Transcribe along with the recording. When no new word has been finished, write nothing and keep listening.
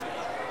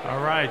All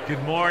right,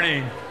 good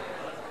morning.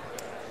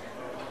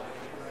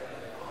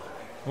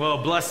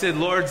 Well, blessed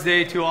Lord's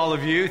Day to all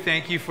of you.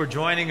 Thank you for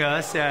joining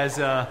us as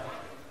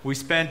we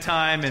spend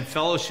time in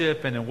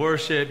fellowship and in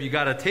worship. You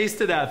got a taste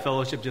of that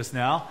fellowship just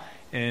now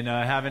and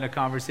having a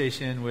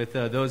conversation with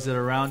those that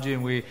are around you.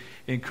 And we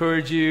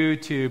encourage you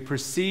to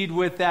proceed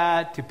with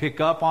that, to pick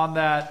up on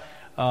that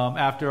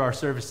after our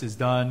service is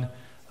done,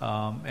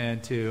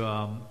 and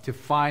to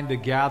find the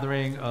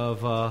gathering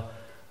of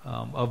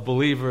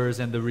believers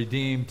and the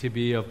redeemed to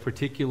be of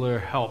particular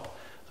help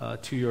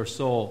to your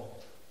soul.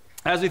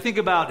 As we think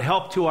about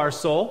help to our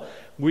soul,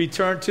 we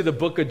turn to the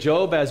book of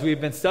Job as we've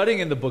been studying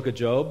in the book of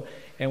Job,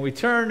 and we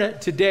turn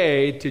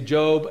today to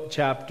Job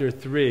chapter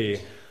 3,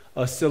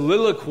 a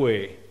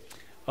soliloquy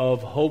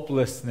of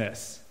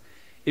hopelessness.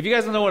 If you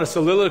guys don't know what a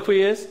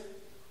soliloquy is,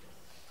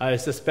 I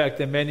suspect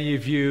that many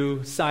of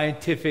you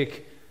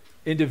scientific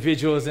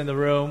individuals in the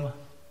room,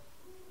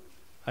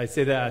 I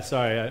say that,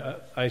 sorry,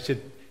 I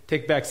should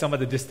take back some of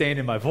the disdain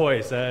in my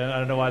voice. I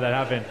don't know why that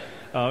happened.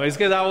 It's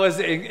because I was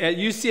at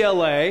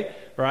UCLA,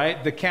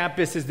 right? The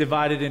campus is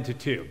divided into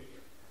two.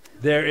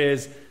 There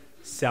is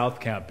South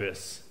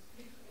Campus,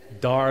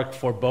 dark,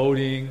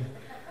 foreboding,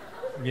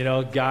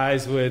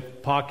 guys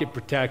with pocket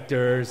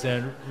protectors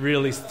and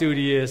really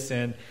studious,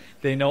 and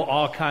they know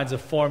all kinds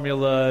of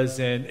formulas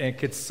and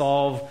could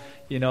solve,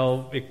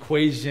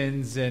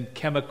 equations and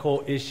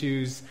chemical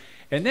issues.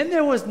 And then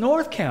there was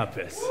North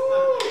Campus.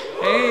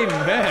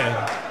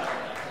 Amen.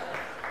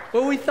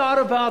 Well, we thought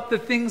about the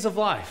things of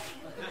life.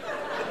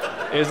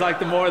 It was like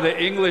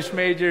the English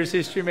majors,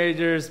 history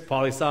majors,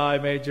 poli-sci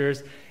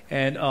majors,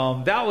 and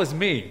that was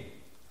me.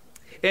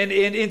 And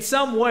in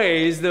some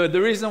ways, the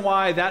reason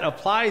why that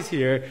applies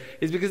here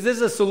is because this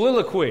is a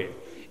soliloquy.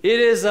 It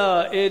is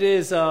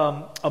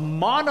a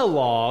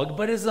monologue,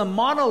 but it's a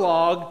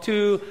monologue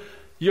to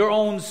your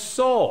own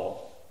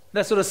soul.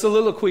 That's what a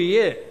soliloquy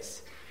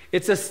is.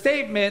 It's a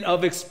statement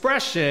of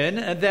expression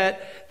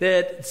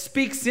that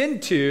speaks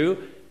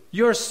into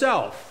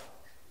yourself.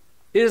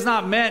 It is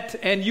not meant,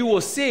 and you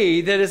will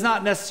see that it's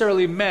not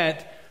necessarily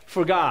meant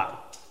for God.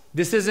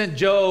 This isn't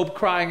Job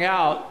crying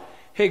out,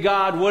 "Hey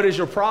God, what is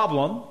your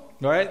problem?"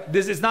 Right?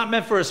 This is not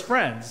meant for his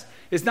friends.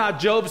 It's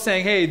not Job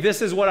saying, "Hey,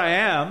 this is what I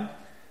am.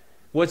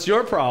 What's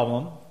your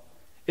problem?"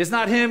 It's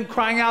not him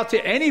crying out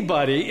to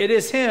anybody. It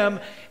is him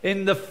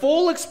in the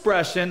full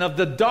expression of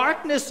the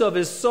darkness of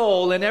his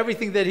soul and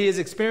everything that he is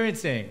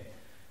experiencing.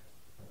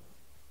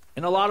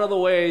 In a lot of the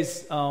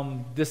ways,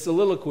 this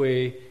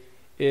soliloquy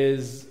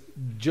is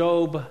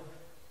Job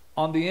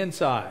on the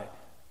inside.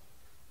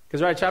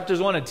 Because, right,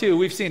 chapters 1 and 2,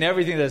 we've seen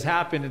everything that's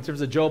happened in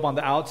terms of Job on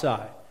the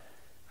outside.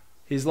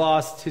 He's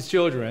lost his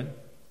children,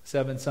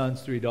 7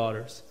 sons, 3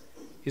 daughters.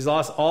 He's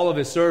lost all of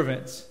his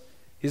servants.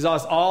 He's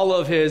lost all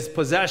of his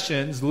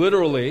possessions,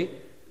 literally.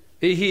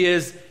 He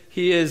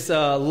has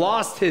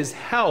lost his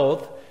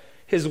health.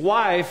 His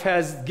wife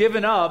has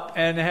given up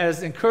and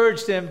has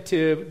encouraged him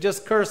to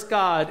just curse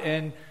God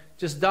and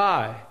just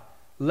die.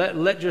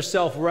 Let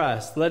yourself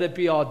rest. Let it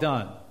be all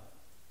done.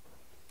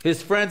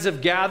 His friends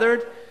have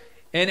gathered,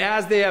 and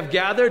as they have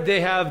gathered,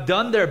 they have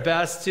done their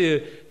best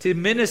to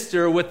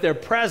minister with their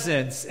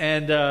presence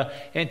and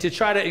to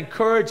try to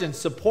encourage and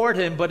support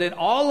him. But in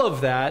all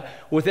of that,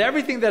 with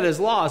everything that is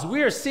lost,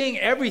 we are seeing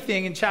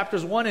everything in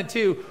chapters 1 and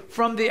 2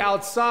 from the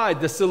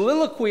outside. The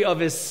soliloquy of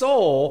his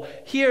soul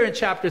here in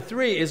chapter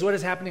 3 is what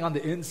is happening on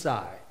the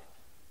inside.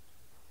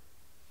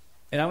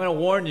 And I'm going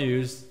to warn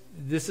you,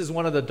 this is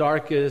one of the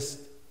darkest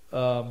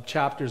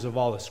chapters of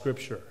all of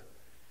Scripture.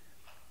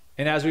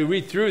 And as we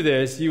read through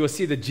this, you will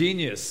see the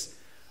genius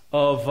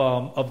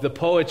of the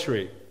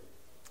poetry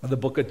of the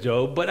book of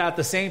Job. But at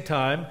the same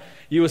time,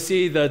 you will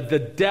see the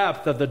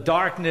depth of the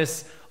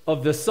darkness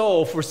of the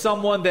soul for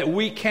someone that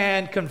we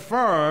can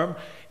confirm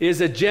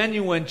is a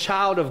genuine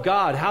child of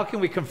God. How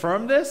can we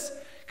confirm this?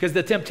 Because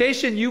the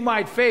temptation you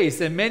might face,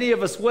 and many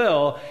of us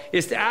will,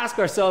 is to ask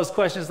ourselves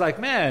questions like,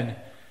 man,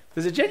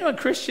 does a genuine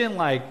Christian,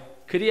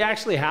 could he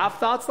actually have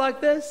thoughts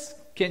like this?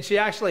 Can she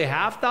actually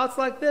have thoughts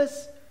like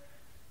this?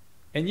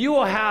 And you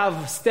will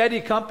have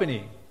steady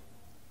company.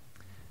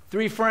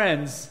 3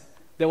 friends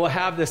that will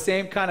have the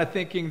same kind of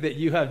thinking that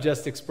you have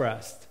just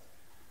expressed.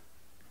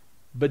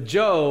 But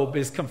Job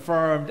is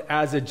confirmed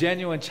as a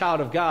genuine child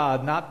of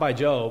God, not by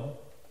Job,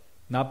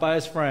 not by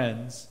his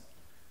friends,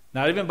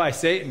 not even by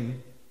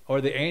Satan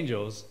or the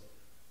angels,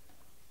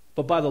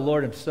 but by the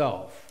Lord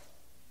himself.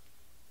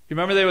 You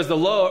remember there was the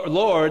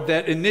Lord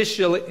that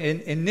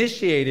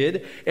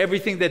initiated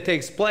everything that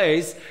takes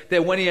place,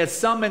 that when he had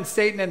summoned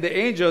Satan and the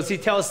angels, he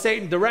tells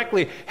Satan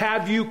directly,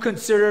 "Have you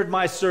considered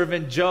my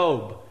servant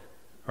Job?"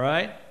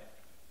 Right?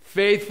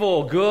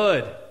 Faithful,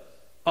 good,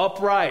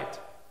 upright,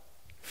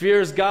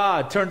 fears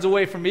God, turns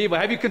away from evil.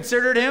 Have you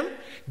considered him?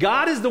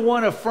 God is the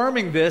one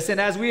affirming this, and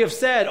as we have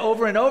said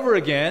over and over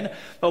again,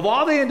 of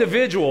all the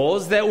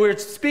individuals that we're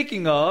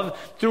speaking of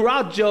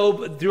throughout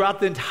Job,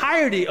 throughout the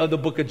entirety of the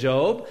book of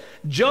Job,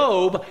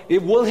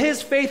 will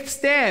his faith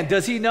stand?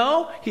 Does he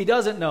know? He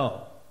doesn't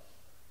know.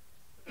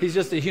 He's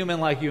just a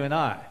human like you and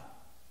I.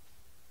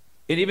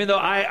 And even though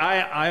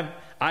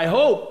I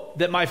hope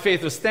that my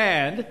faith will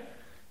stand.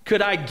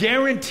 Could I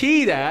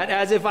guarantee that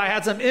as if I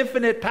had some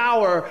infinite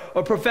power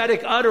or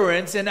prophetic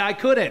utterance, and I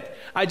couldn't?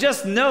 I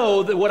just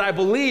know that what I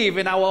believe,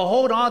 and I will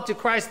hold on to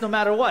Christ no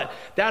matter what.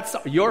 That's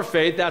your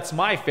faith. That's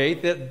my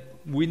faith. That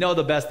we know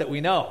the best that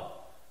we know.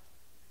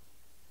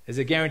 Is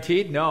it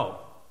guaranteed? No.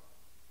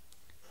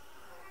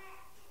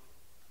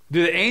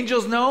 Do the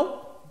angels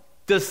know?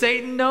 Does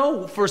Satan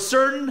know for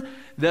certain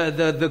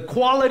the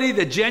quality,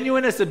 the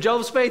genuineness of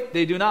Job's faith?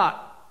 They do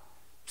not.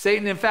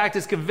 Satan, in fact,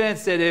 is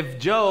convinced that if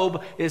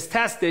Job is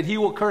tested, he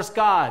will curse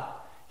God.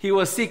 He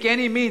will seek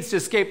any means to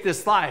escape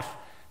this life.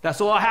 That's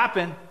what will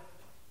happen.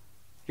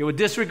 He will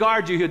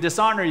disregard you. He'll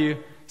dishonor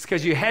you. It's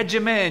because you hedge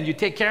him in. You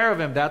take care of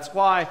him. That's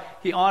why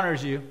he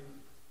honors you.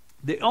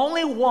 The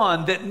only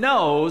one that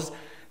knows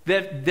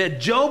that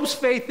Job's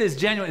faith is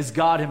genuine is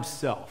God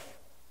himself.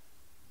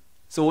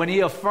 So when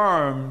he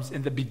affirms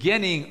in the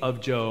beginning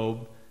of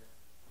Job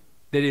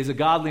that he is a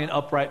godly and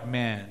upright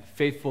man,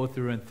 faithful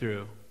through and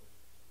through,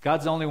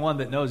 God's the only one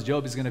that knows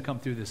Job is going to come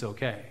through this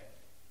okay.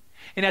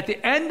 And at the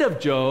end of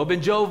Job,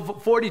 in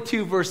Job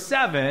 42 verse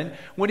 7,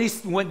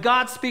 when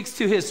God speaks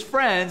to his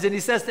friends and he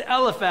says to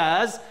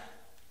Eliphaz,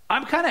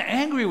 I'm kind of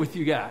angry with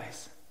you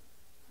guys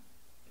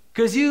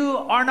because you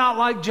are not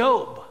like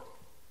Job.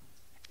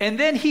 And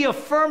then he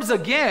affirms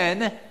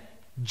again,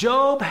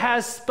 Job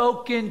has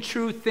spoken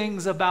true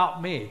things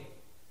about me.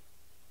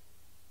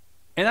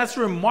 And that's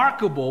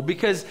remarkable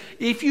because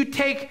if you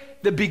take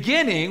the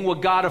beginning,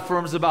 what God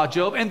affirms about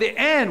Job, and the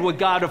end, what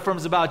God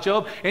affirms about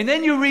Job, and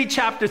then you read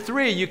chapter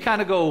 3, you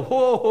kind of go,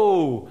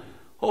 whoa,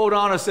 hold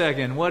on a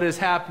second. What is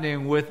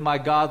happening with my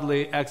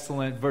godly,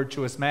 excellent,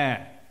 virtuous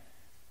man?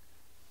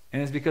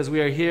 And it's because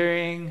we are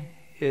hearing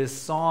his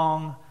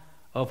song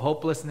of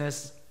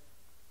hopelessness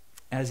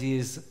as he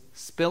is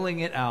spilling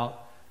it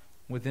out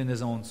within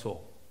his own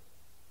soul.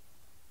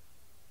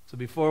 So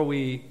before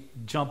we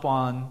jump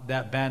on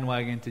that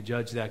bandwagon to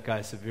judge that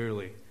guy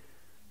severely,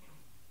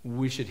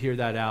 we should hear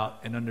that out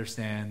and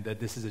understand that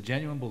this is a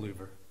genuine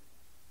believer,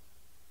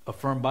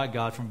 affirmed by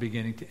God from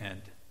beginning to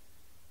end.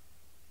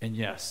 And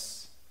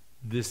yes,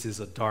 this is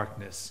a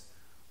darkness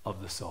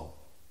of the soul.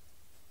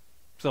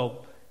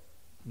 So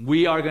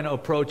we are going to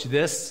approach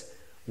this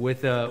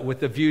with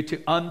a view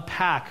to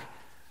unpack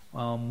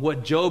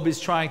what Job is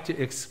trying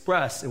to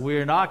express. And we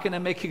are not going to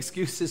make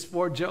excuses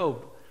for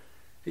Job.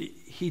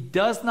 He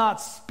does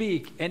not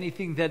speak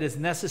anything that is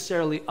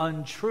necessarily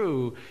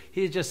untrue.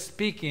 He is just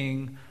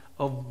speaking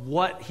of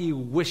what he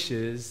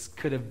wishes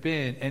could have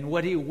been. And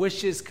what he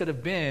wishes could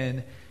have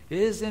been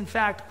is, in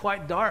fact,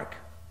 quite dark.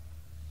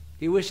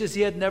 He wishes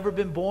he had never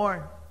been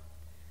born.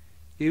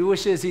 He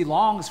wishes, he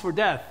longs for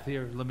death.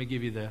 Here, let me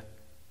give you the...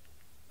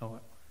 Oh,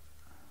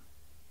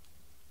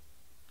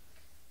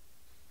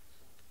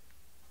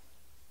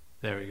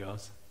 there he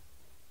goes.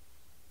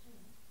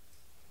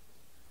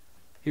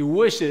 He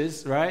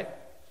wishes, right,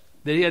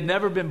 that he had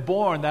never been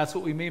born. That's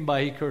what we mean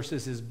by he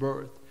curses his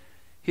birth.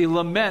 He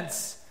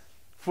laments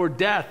for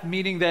death,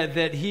 meaning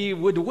that he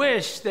would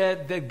wish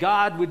that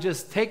God would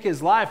just take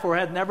his life or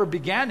had never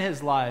began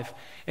his life.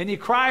 And he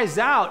cries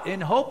out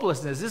in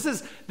hopelessness.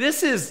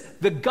 This is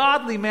the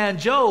godly man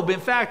Job. In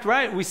fact,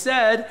 right, we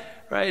said,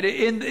 right,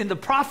 in the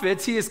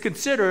prophets, he is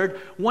considered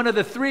one of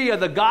the three of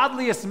the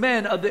godliest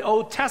men of the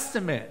Old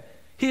Testament.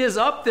 He is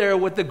up there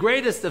with the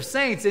greatest of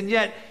saints, and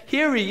yet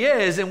here he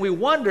is, and we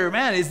wonder,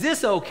 man, is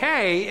this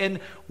okay? And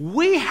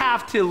we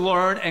have to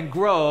learn and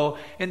grow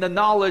in the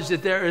knowledge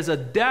that there is a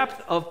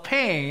depth of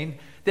pain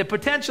that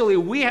potentially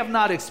we have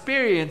not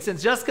experienced, and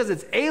just because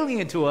it's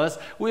alien to us,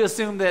 we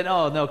assume that,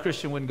 oh, no,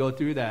 Christian wouldn't go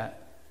through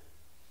that.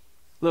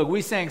 Look,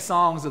 we sang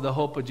songs of the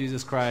hope of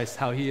Jesus Christ,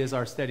 how he is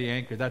our steady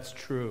anchor. That's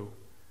true.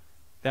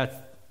 That's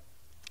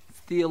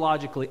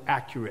theologically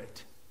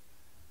accurate.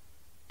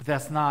 But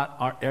that's not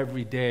our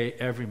everyday,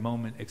 every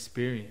moment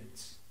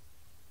experience.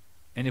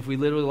 And if we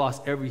literally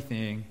lost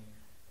everything,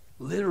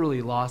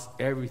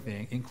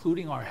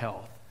 including our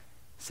health,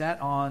 sat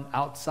on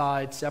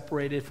outside,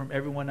 separated from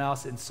everyone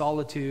else in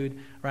solitude,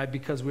 right,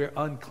 because we're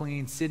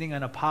unclean, sitting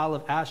on a pile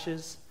of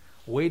ashes,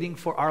 waiting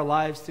for our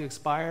lives to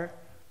expire,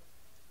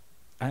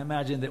 I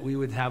imagine that we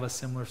would have a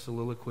similar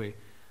soliloquy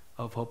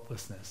of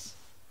hopelessness.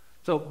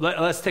 So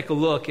let's take a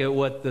look at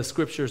what the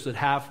scriptures would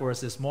have for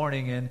us this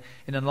morning. And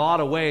in a lot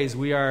of ways,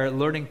 we are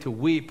learning to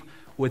weep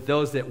with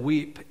those that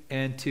weep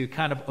and to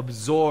kind of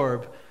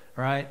absorb,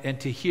 right, and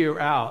to hear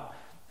out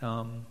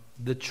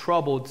the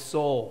troubled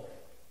soul.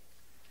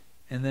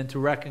 And then to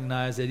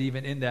recognize that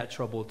even in that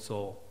troubled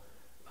soul,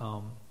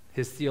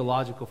 his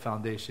theological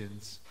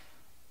foundations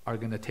are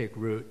going to take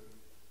root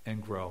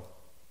and grow.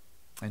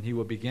 And he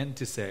will begin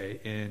to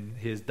say in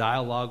his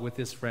dialogue with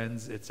his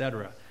friends,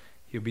 etc.,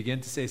 he'll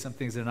begin to say some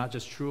things that are not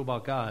just true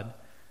about God,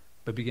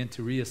 but begin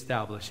to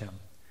reestablish him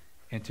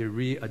and to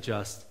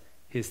readjust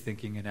his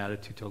thinking and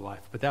attitude to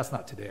life. But that's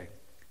not today.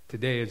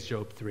 Today is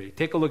Job 3.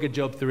 Take a look at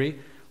Job 3.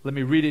 Let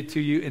me read it to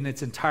you in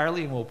its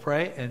entirety, and we'll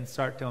pray and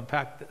start to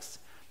unpack this.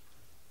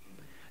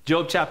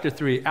 Job chapter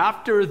 3.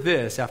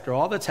 After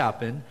all that's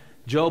happened,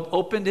 Job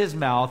opened his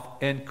mouth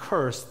and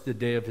cursed the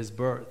day of his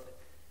birth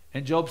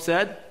And Job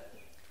said,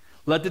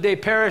 let the day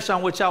perish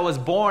on which I was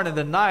born, and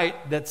the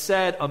night that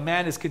said a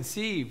man is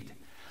conceived.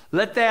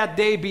 Let that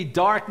day be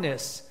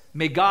darkness.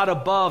 May God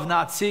above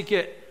not seek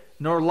it,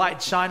 nor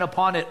light shine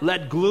upon it.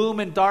 Let gloom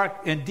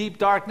and deep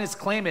darkness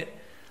claim it.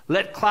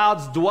 Let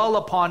clouds dwell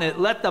upon it.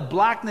 Let the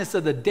blackness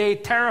of the day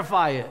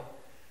terrify it.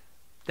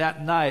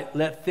 That night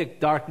let thick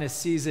darkness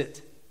seize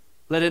it.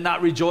 Let it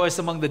not rejoice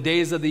among the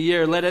days of the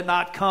year. Let it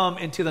not come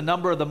into the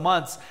number of the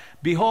months.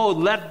 Behold,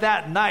 let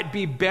that night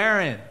be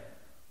barren.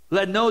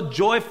 Let no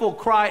joyful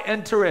cry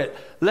enter it.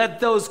 Let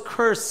those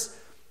curse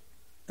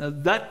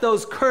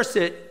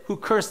it who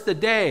curse the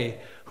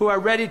day, who are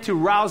ready to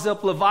rouse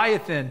up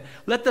Leviathan.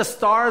 Let the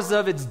stars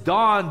of its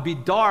dawn be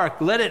dark.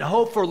 Let it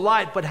hope for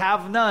light, but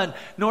have none,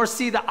 nor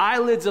see the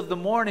eyelids of the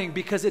morning,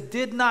 because it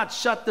did not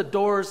shut the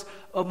doors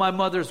of my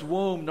mother's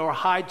womb, nor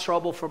hide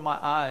trouble from my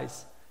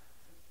eyes.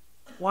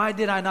 Why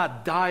did I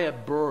not die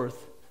at birth,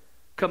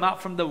 come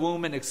out from the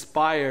womb and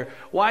expire?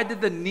 Why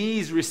did the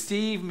knees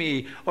receive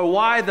me, or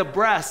why the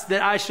breast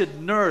that I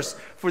should nurse?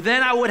 For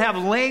then I would have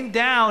lain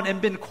down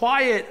and been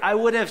quiet. I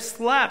would have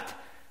slept.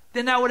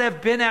 Then I would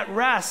have been at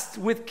rest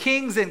with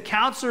kings and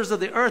counselors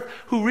of the earth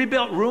who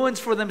rebuilt ruins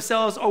for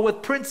themselves, or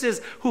with princes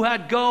who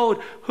had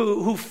gold,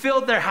 who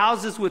filled their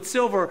houses with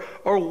silver.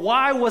 Or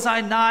why was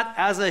I not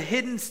as a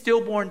hidden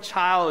stillborn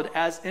child,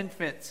 as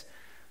infants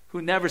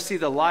who never see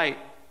the light?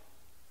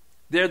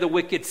 There the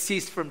wicked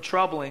cease from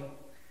troubling,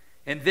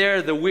 and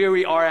there the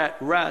weary are at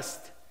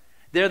rest.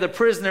 There the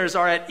prisoners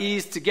are at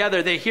ease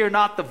together. They hear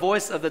not the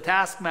voice of the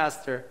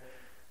taskmaster.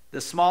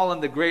 The small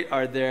and the great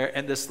are there,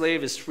 and the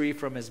slave is free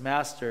from his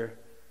master.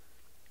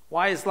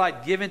 Why is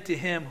light given to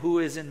him who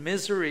is in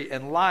misery,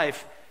 and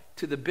life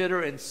to the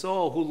bitter in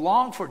soul, who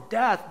long for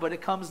death, but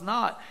it comes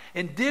not,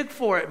 and dig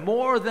for it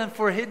more than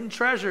for hidden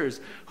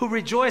treasures, who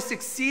rejoice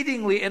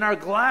exceedingly and are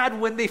glad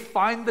when they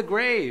find the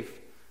grave?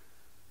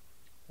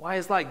 Why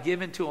is light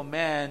given to a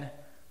man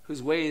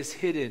whose way is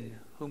hidden,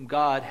 whom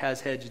God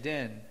has hedged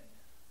in?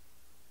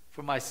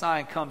 For my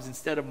sign comes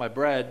instead of my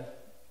bread,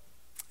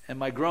 and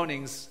my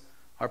groanings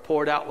are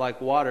poured out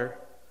like water.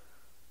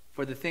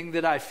 For the thing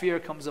that I fear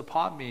comes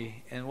upon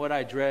me, and what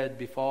I dread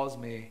befalls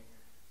me.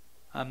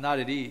 I am not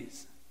at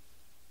ease,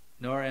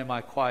 nor am I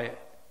quiet.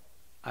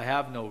 I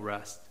have no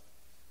rest,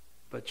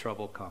 but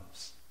trouble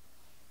comes.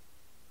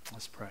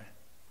 Let's pray.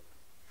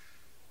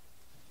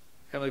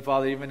 Heavenly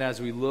Father, even as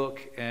we look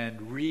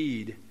and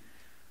read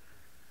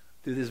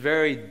through this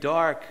very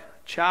dark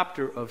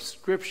chapter of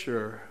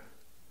Scripture,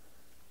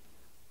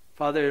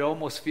 Father, it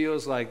almost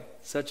feels like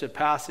such a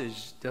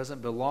passage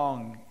doesn't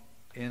belong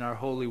in our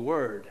holy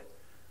word,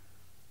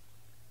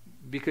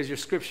 because your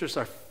Scriptures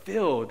are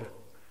filled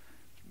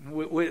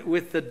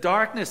with the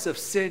darkness of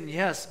sin,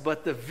 yes,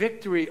 but the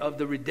victory of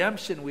the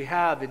redemption we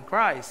have in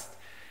Christ.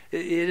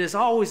 It is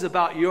always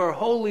about your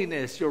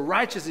holiness, your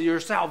righteousness,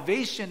 your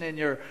salvation, and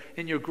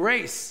your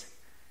grace.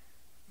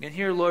 And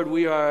here, Lord,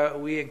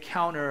 we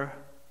encounter,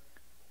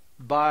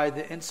 by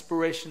the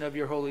inspiration of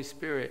your Holy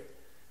Spirit,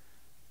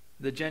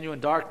 the genuine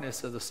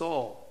darkness of the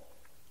soul.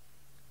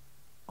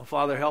 Oh,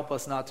 Father, help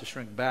us not to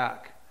shrink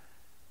back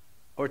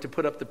or to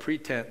put up the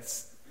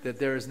pretense that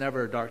there is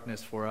never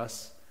darkness for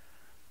us,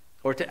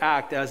 or to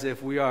act as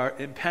if we are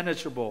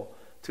impenetrable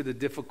to the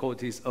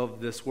difficulties of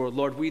this world.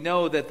 Lord, we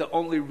know that the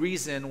only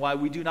reason why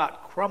we do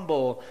not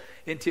crumble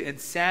into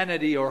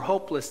insanity or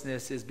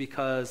hopelessness is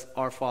because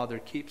our Father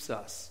keeps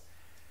us.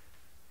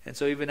 And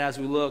so even as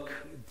we look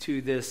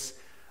to this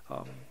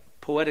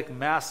poetic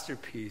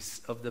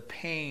masterpiece of the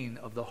pain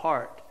of the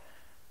heart,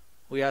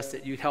 we ask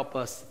that you'd help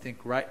us to think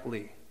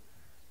rightly,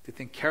 to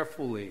think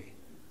carefully,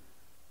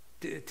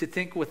 to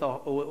think with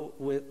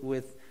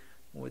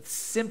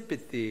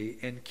sympathy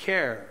and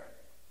care,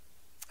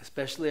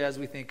 especially as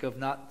we think of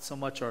not so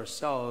much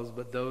ourselves,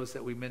 but those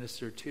that we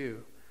minister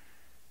to.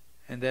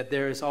 And that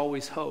there is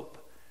always hope,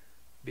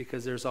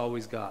 because there's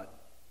always God.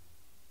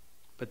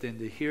 But then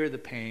to hear the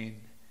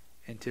pain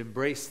and to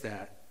embrace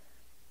that,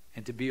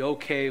 and to be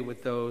okay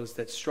with those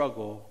that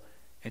struggle,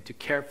 and to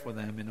care for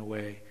them in a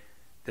way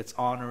that's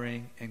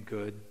honoring and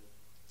good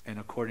and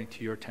according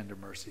to your tender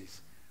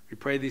mercies. We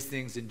pray these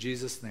things in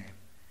Jesus' name.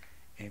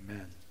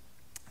 Amen.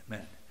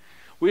 Amen.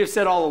 We have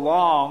said all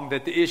along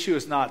that the issue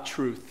is not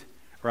truth,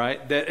 right?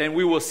 And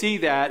we will see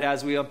that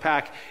as we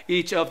unpack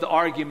each of the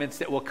arguments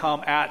that will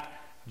come at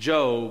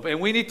Job. And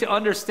we need to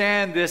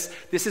understand this.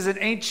 This is an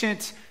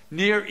ancient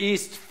Near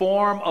East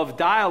form of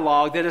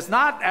dialogue that is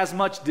not as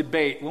much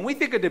debate. When we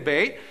think of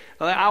debate,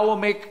 I will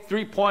make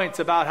 3 points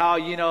about how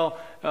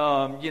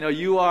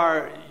you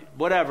are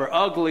whatever,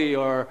 ugly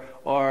or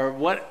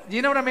what,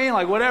 you know what I mean?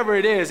 Like whatever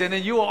it is. And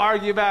then you will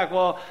argue back,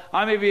 well,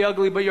 I may be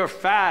ugly, but you're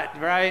fat,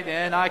 right?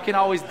 And I can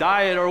always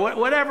diet, or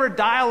whatever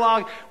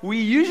dialogue. We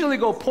usually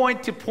go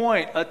point to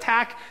point,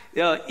 attack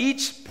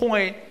each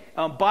point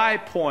by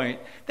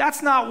point.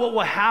 That's not what will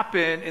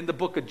happen in the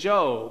book of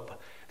Job.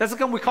 That's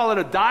how we call it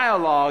a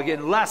dialogue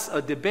and less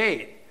a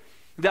debate.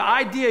 The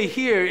idea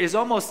here is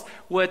almost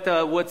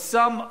what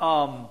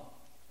some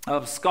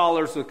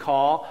scholars would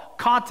call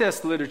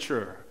contest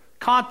literature,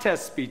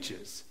 contest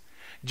speeches.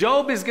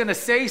 Job is going to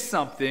say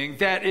something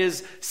that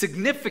is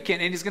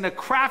significant, and he's going to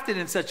craft it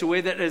in such a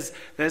way that is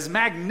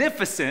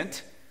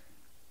magnificent.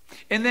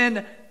 And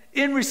then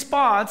in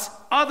response,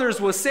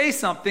 others will say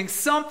something.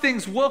 Some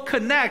things will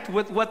connect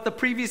with what the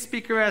previous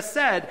speaker has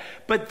said,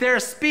 but their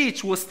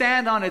speech will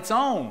stand on its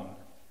own.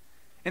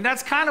 And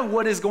that's kind of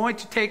what is going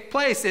to take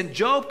place. And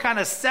Job kind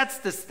of sets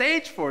the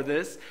stage for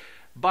this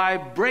by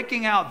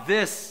breaking out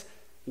this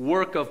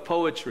work of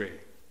poetry.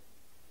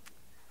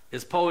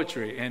 Is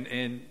poetry.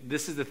 And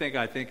this is the thing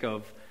I think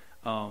of.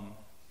 I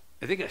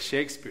think of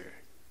Shakespeare.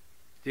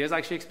 Do you guys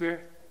like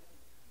Shakespeare?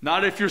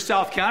 Not if you're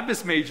South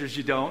Campus majors,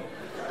 you don't.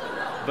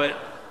 But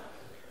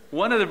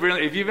one of the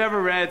brilliant, if you've ever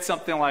read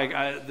something like,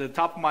 the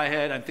top of my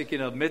head, I'm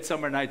thinking of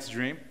Midsummer Night's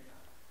Dream,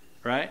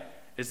 right?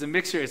 It's a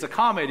mixture, it's a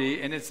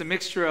comedy, and it's a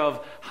mixture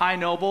of high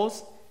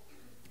nobles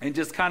and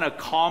just kind of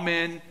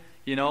common,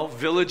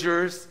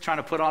 villagers trying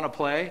to put on a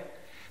play.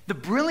 The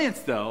brilliance,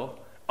 though,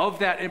 of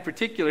that in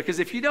particular, because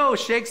if you know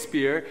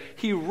Shakespeare,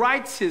 he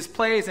writes his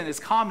plays and his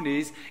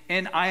comedies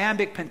in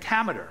iambic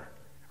pentameter,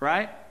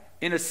 right?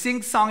 In a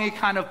sing-songy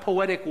kind of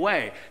poetic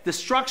way. The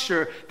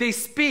structure, they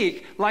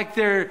speak like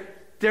they're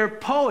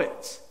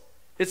poets.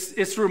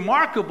 It's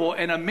remarkable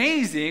and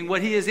amazing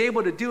what he is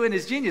able to do in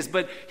his genius.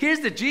 But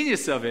here's the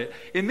genius of it.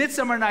 In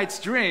Midsummer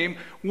Night's Dream,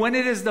 when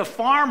it is the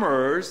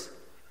farmers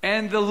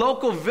and the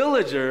local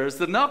villagers,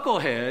 the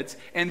knuckleheads,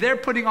 and they're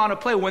putting on a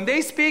play, when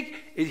they speak,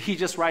 he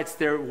just writes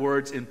their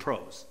words in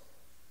prose.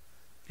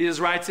 He just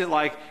writes it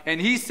like,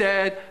 and he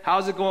said,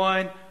 how's it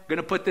going? I'm going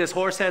to put this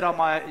horse head on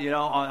my,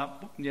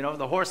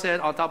 the horse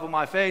head on top of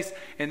my face,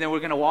 and then we're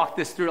going to walk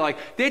this through.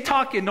 Like, they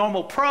talk in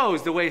normal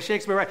prose the way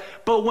Shakespeare writes.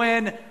 But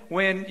when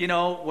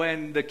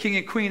the king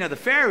and queen of the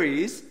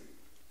fairies,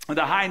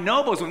 the high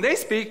nobles, when they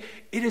speak,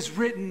 it is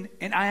written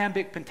in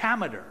iambic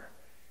pentameter.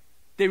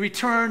 They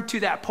return to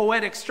that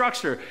poetic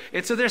structure.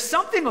 And so there's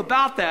something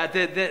about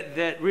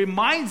that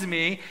reminds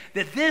me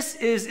that this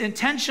is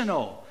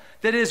intentional,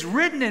 that is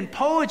written in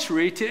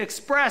poetry to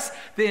express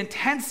the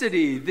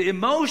intensity, the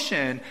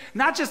emotion,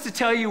 not just to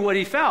tell you what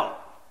he felt.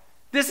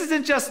 This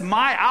isn't just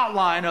my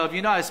outline of,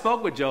 I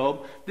spoke with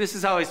Job. This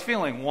is how he's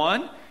feeling.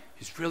 1,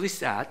 he's really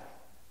sad.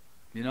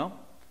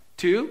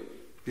 2,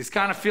 he's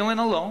kind of feeling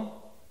alone.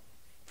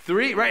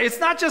 3, right? It's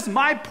not just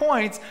my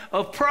points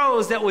of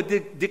prose that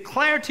would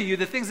declare to you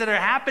the things that are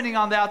happening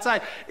on the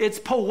outside. It's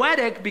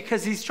poetic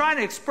because he's trying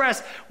to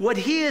express what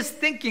he is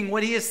thinking,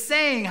 what he is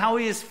saying, how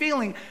he is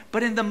feeling,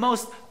 but in the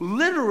most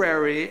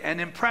literary and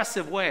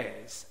impressive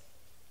ways.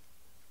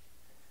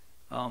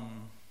 I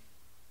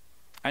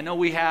know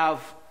we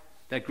have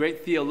that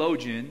great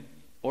theologian,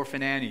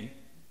 Orphan Annie,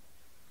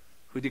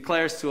 who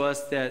declares to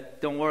us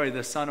that, don't worry,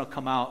 the sun will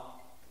come out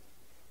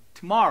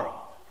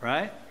tomorrow,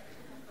 right?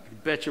 You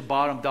bet your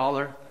bottom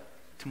dollar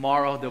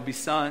tomorrow there'll be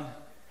sun.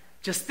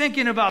 Just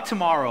thinking about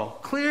tomorrow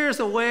clears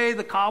away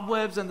the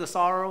cobwebs and the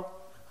sorrow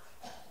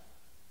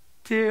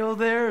till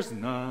there's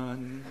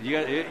none. You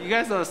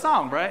guys know the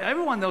song, right?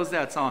 Everyone knows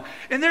that song.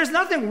 And there's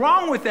nothing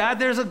wrong with that.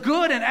 There's a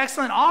good and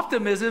excellent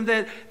optimism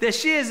that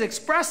she is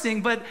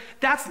expressing, but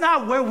that's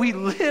not where we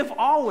live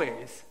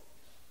always.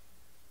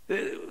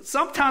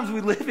 Sometimes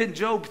we live in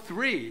Job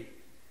 3.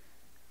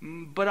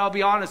 But I'll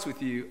be honest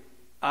with you,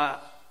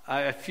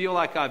 I feel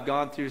like I've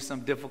gone through some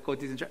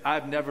difficulties.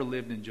 I've never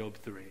lived in Job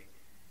 3.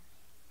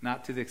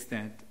 Not to the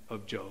extent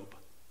of Job.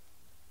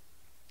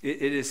 It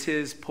is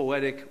his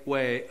poetic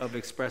way of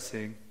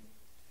expressing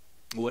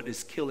what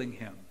is killing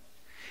him.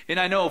 And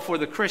I know for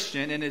the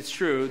Christian, and it's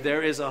true,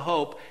 there is a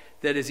hope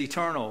that is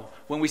eternal.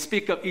 When we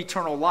speak of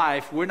eternal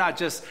life, we're not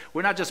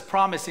just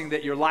promising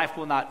that your life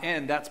will not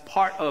end. That's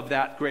part of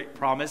that great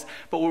promise.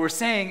 But what we're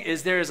saying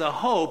is there is a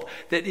hope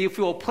that if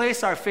we will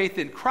place our faith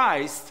in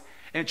Christ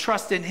and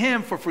trust in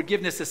him for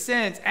forgiveness of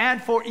sins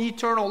and for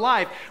eternal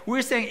life.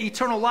 We're saying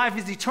eternal life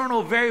is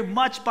eternal very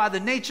much by the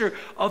nature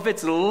of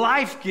its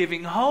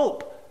life-giving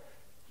hope.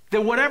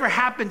 That whatever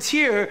happens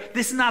here,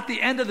 this is not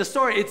the end of the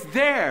story. It's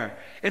there.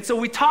 And so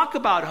we talk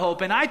about hope,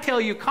 and I tell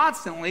you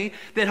constantly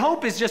that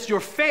hope is just your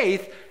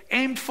faith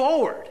aimed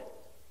forward.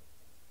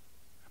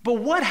 But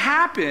what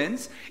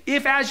happens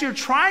if as you're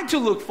trying to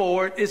look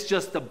forward, it's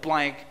just a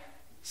blank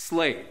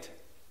slate?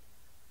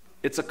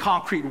 It's a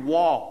concrete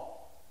wall.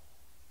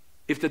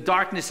 If the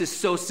darkness is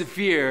so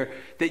severe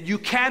that you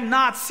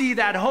cannot see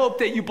that hope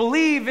that you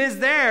believe is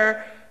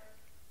there,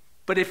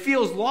 but it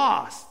feels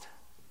lost?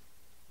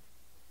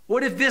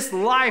 What if this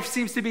life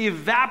seems to be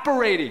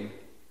evaporating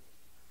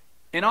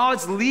and all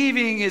it's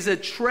leaving is a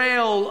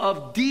trail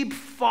of deep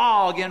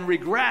fog and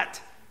regret?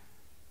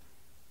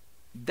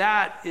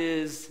 That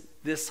is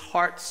this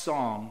heart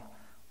song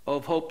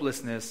of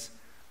hopelessness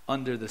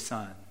under the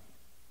sun.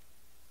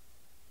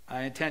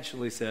 I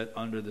intentionally said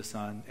under the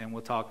sun, and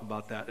we'll talk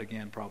about that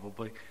again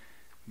probably,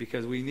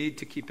 because we need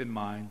to keep in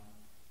mind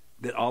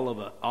that all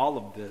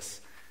of this,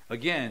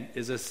 again,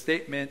 is a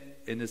statement,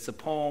 and it's a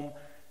poem,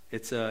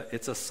 it's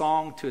a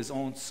song to his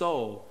own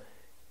soul.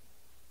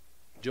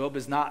 Job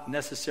is not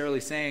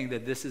necessarily saying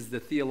that this is the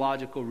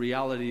theological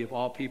reality of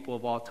all people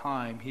of all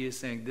time. He is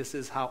saying, this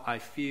is how I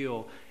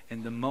feel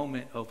in the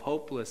moment of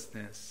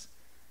hopelessness.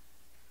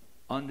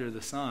 under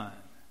the sun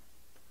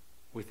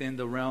within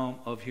the realm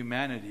of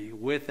humanity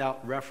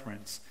without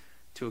reference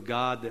to a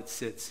God that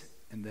sits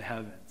in the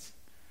heavens.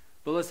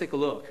 But let's take a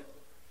look.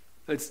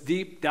 Let's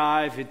deep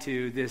dive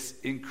into this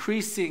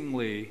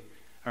increasingly,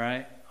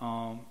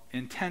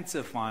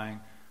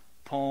 intensifying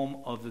poem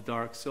of the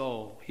dark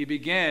soul. He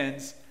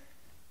begins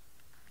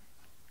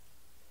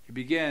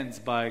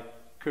by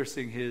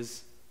cursing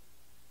his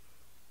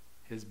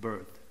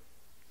birth.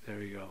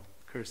 There you go,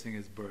 cursing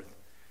his birth.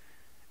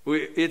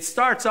 It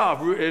starts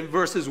off in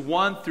verses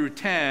 1 through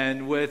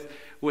 10 with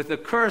a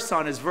curse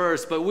on his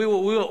verse, but we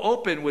will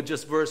open with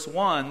just verse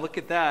 1. Look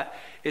at that.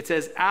 It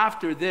says,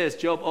 after this,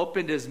 Job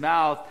opened his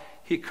mouth.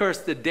 He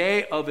cursed the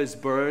day of his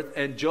birth,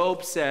 and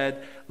Job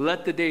said,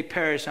 let the day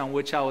perish on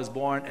which I was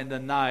born, and the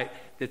night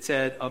that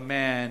said a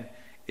man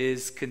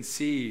is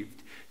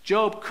conceived.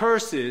 Job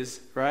curses,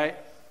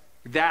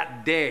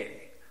 that day,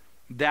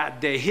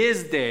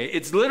 his day.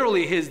 It's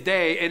literally his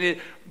day, and it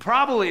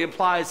probably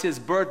implies his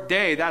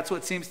birthday. That's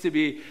what seems to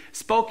be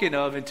spoken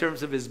of in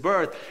terms of his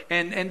birth.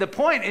 And the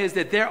point is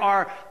that there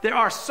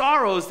are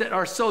sorrows that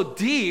are so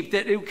deep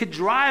that it could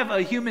drive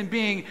a human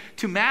being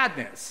to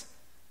madness.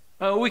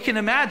 We can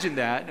imagine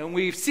that, and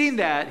we've seen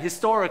that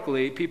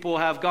historically. People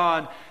have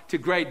gone to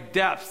great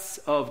depths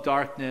of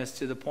darkness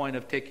to the point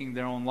of taking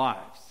their own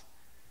lives.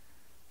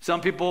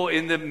 Some people,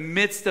 in the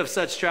midst of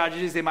such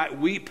tragedies, they might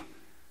weep.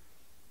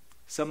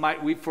 Some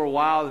might weep for a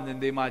while, and then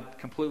they might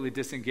completely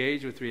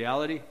disengage with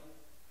reality.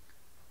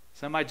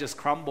 Some might just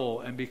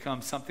crumble and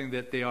become something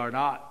that they are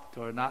not,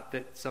 or not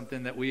that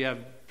something that we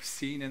have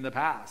seen in the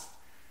past.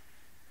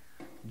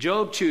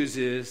 Job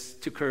chooses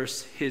to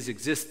curse his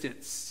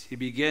existence. He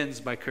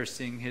begins by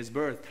cursing his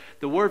birth.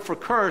 The word for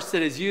curse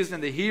that is used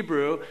in the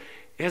Hebrew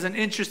has an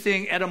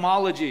interesting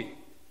etymology.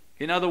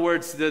 In other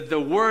words, the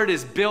word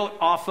is built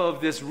off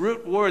of this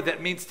root word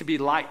that means to be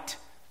light.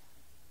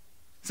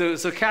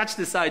 So catch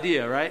this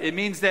idea, right? It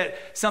means that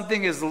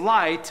something is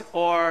light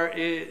or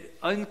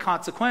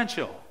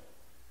inconsequential.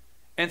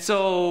 And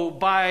so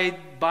by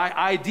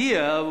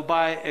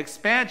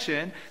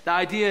expansion, the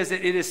idea is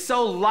that it is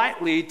so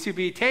lightly to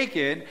be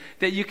taken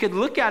that you could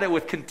look at it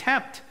with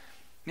contempt.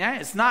 Yeah,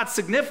 it's not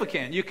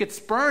significant. You could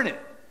spurn it.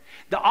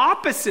 The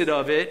opposite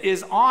of it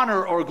is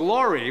honor or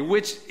glory,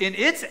 which in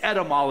its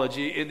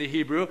etymology in the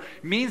Hebrew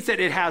means that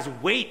it has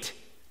weight,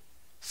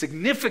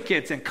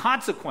 significance, and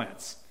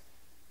consequence.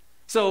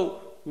 So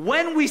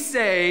when we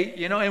say,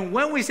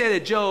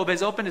 that Job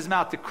has opened his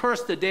mouth to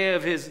curse the day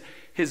of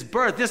his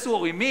birth, this is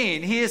what we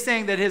mean. He is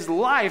saying that his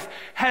life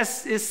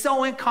is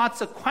so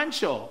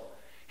inconsequential.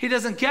 He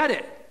doesn't get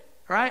it,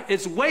 right?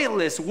 It's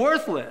weightless,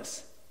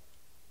 worthless.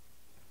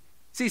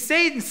 See,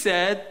 Satan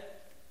said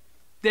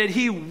that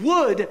he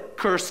would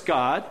curse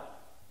God.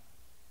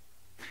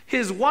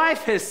 His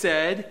wife has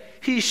said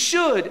he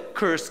should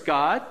curse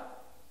God.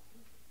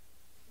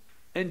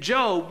 And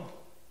Job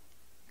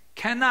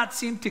cannot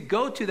seem to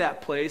go to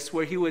that place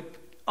where he would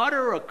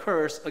utter a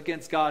curse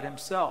against God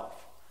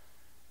himself.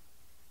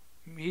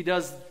 He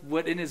does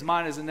what in his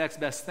mind is the next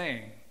best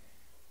thing.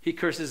 He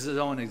curses his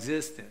own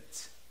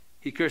existence.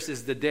 He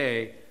curses the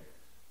day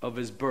of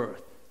his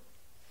birth.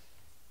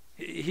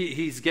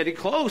 He's getting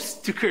close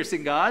to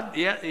cursing God.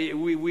 Yeah,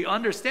 we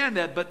understand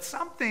that, but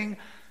something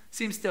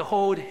seems to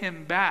hold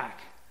him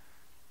back.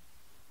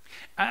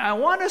 I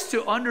want us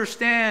to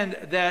understand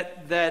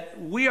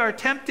that we are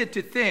tempted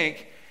to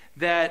think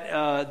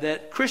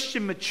that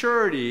Christian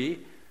maturity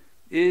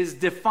is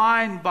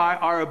defined by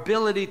our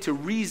ability to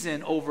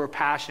reason over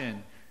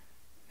passion.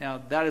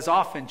 Now, that is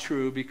often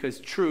true because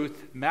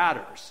truth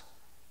matters.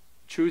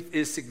 Truth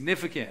is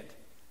significant.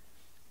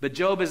 But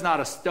Job is not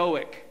a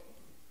Stoic,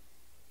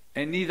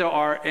 and neither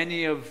are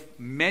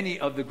many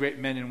of the great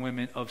men and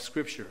women of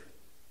Scripture.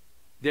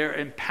 They're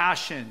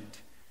impassioned.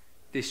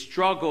 They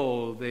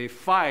struggle. They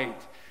fight.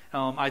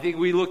 I think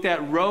we looked at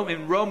in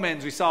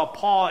Romans, we saw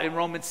Paul in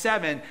Romans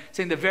 7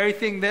 saying the very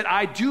thing that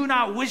I do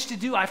not wish to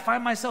do, I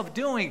find myself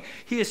doing.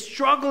 He is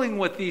struggling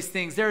with these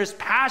things. There is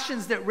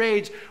passions that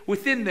rage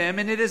within them,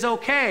 and it is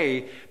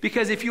okay.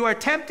 Because if you are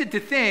tempted to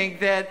think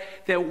that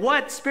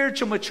what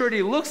spiritual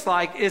maturity looks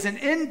like is an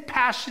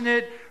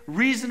impassionate,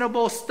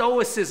 reasonable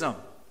stoicism,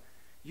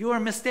 you are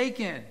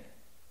mistaken.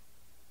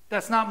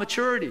 That's not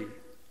maturity.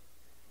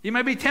 You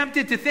might be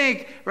tempted to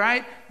think,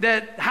 right,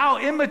 that how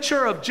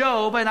immature of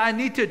Job, and I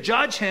need to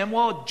judge him.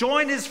 Well,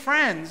 join his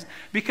friends,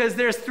 because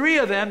there's 3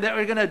 of them that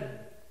are going to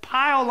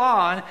pile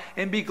on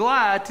and be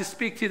glad to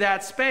speak to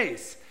that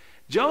space.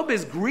 Job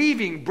is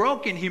grieving,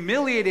 broken,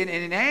 humiliated,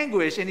 and in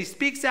anguish, and he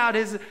speaks out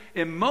his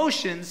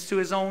emotions to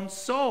his own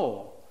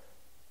soul.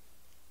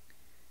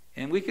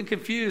 And we can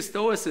confuse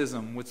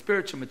stoicism with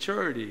spiritual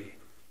maturity.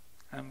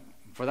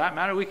 For that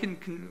matter, we can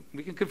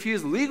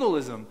confuse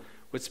legalism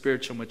with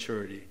spiritual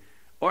maturity.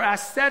 Or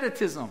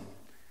asceticism.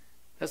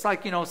 That's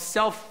like,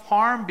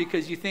 self-harm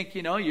because you think,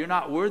 you're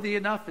not worthy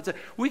enough.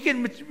 We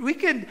can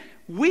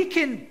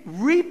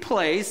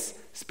replace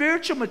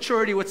spiritual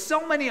maturity with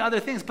so many other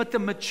things, but the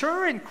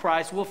mature in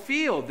Christ will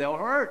feel, they'll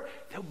hurt,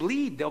 they'll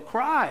bleed, they'll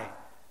cry.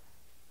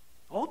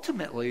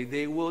 Ultimately,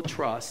 they will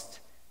trust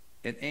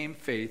and aim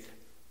faith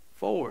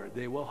forward.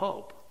 They will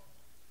hope.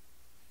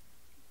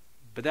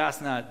 But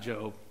that's not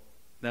Job.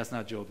 That's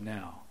not Job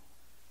now.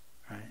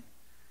 Right?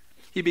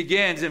 He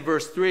begins in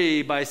verse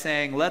 3 by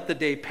saying, let the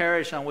day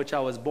perish on which I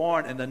was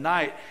born, and the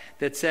night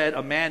that said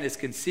a man is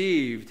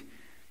conceived.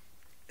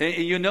 And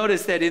you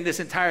notice that in this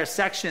entire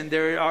section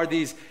there are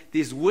these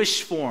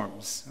wish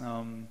forms.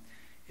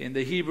 In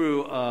the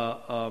Hebrew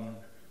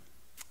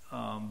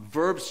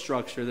verb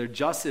structure, they're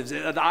justives.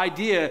 The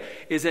idea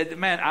is that,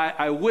 man,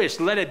 I wish,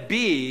 let it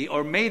be,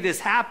 or may this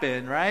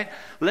happen, right?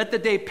 Let the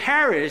day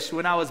perish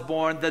when I was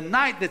born, the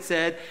night that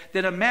said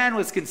that a man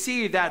was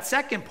conceived. That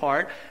second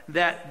part,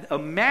 that a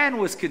man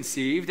was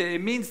conceived,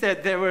 it means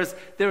that there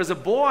was a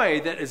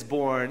boy that is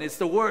born. It's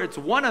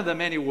one of the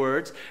many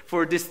words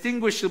for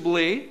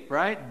distinguishably,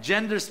 right,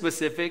 gender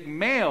specific,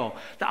 male.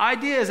 The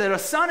idea is that a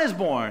son is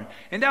born,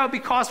 and that would be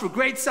cause for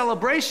great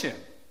celebration.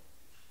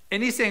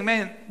 And he's saying,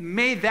 man,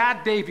 may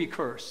that day be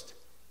cursed.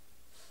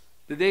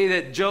 The day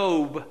that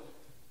Job,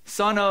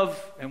 son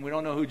of, and we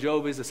don't know who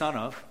Job is the son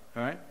of,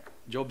 all right?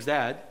 Job's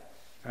dad,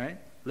 all right?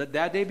 Let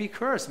that day be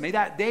cursed. May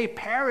that day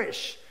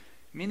perish,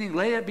 meaning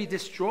let it be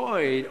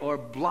destroyed or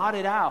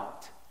blotted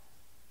out.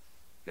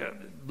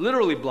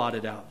 Literally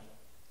blotted out.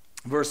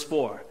 Verse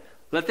 4,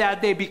 let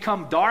that day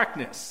become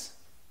darkness.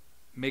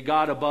 May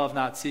God above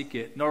not seek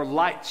it, nor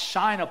light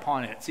shine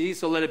upon it. See,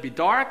 so let it be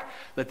dark,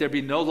 let there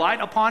be no light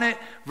upon it.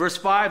 Verse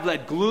 5,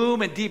 let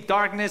gloom and deep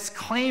darkness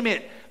claim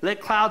it.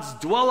 Let clouds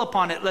dwell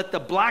upon it. Let the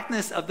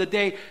blackness of the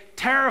day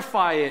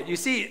terrify it. You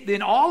see,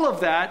 in all of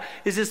that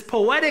is this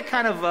poetic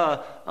kind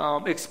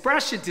of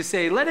expression to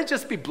say, let it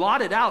just be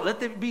blotted out. Let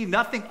there be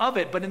nothing of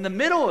it. But in the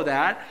middle of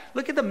that,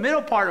 look at the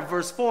middle part of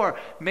verse 4.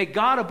 May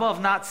God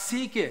above not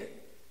seek it.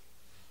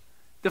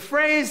 The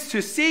phrase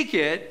to seek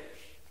it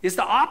is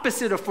the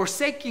opposite of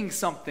forsaking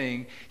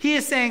something. He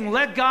is saying,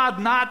 let God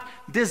not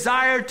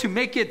desire to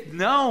make it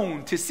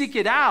known, to seek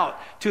it out,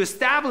 to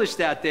establish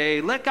that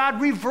day. Let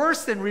God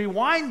reverse and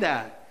rewind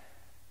that.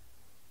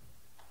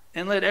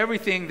 And let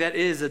everything that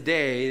is a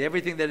day,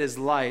 everything that is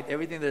light,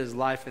 everything that is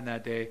life in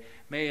that day,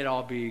 may it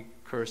all be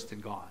cursed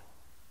and gone.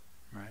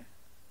 Right?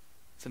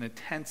 It's an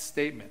intense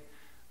statement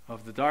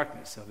of the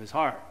darkness of his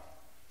heart.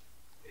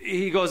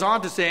 He goes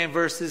on to say in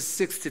verses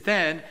 6 to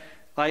 10,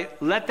 like,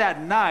 let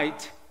that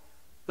night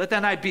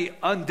be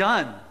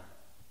undone.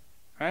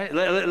 Right?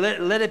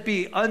 Let it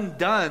be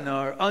undone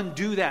or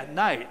undo that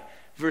night.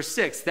 Verse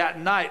 6, that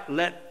night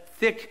let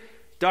thick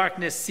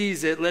darkness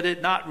seize it. Let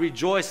it not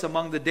rejoice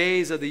among the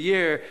days of the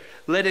year.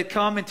 Let it not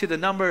come into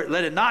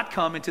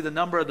the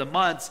number of the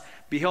months.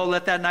 Behold,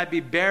 let that night be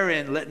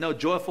barren. Let no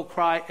joyful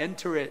cry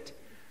enter it.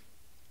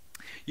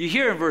 You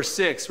hear in verse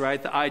 6,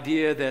 right, the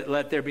idea that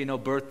let there be no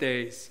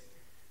birthdays.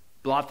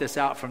 Blot this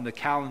out from the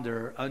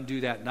calendar.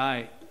 Undo that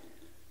night.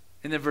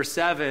 And then verse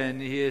 7,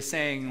 he is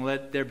saying,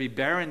 let there be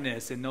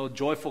barrenness and no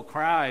joyful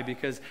cry,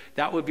 because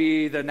that would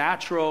be the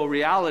natural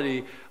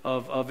reality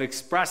of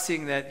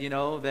expressing that,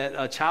 that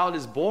a child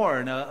is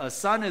born, a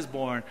son is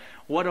born.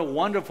 What a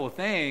wonderful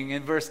thing.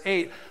 In verse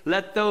 8,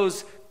 let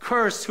those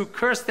curse who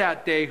curse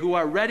that day, who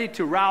are ready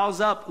to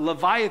rouse up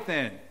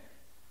Leviathan.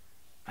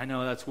 I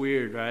know that's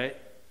weird, right?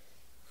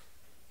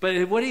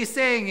 But what he's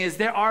saying is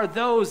there are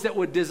those that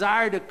would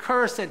desire to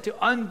curse and to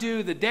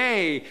undo the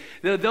day.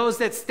 Those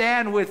that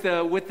stand with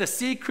the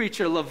sea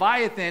creature,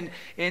 Leviathan.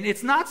 And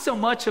it's not so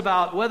much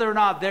about whether or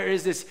not there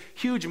is this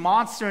huge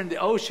monster in the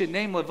ocean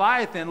named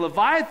Leviathan.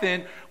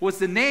 Leviathan was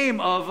the name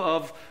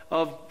of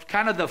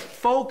kind of the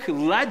folk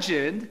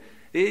legend.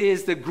 It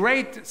is the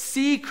great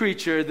sea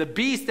creature, the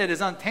beast that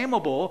is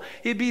untamable.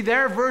 It'd be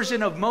their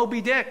version of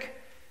Moby Dick.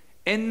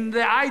 And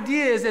the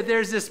idea is that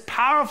there's this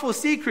powerful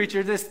sea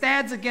creature that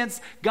stands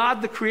against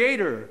God the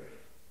Creator.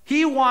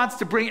 He wants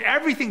to bring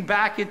everything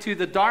back into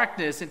the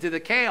darkness, into the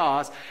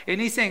chaos.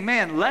 And he's saying,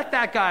 man, let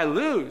that guy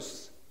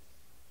loose.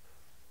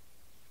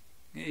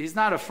 He's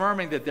not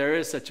affirming that there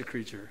is such a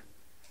creature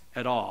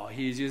at all.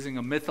 He's using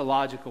a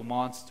mythological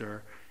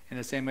monster in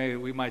the same way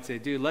we might say,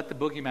 dude, let the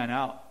boogeyman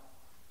out.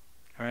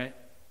 All right?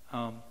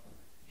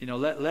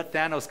 Let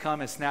Thanos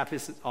come and snap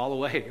his all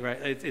away,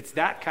 right? It's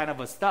that kind of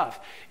a stuff.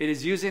 It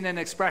is using an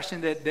expression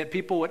that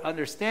people would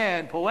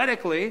understand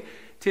poetically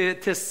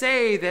to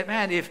say that,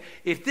 man,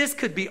 if this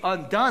could be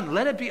undone,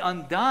 let it be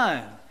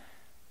undone.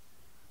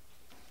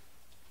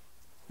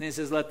 And he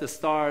says, let the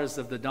stars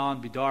of the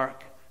dawn be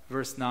dark.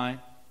 Verse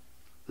 9,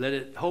 let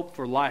it hope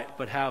for light,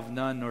 but have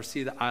none, nor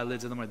see the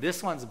eyelids of the morning.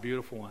 This one's a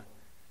beautiful one.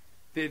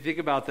 Think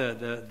about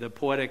the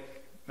poetic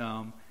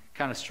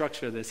kind of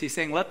structure of this. He's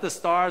saying, let the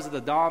stars of the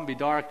dawn be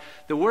dark.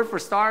 The word for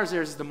stars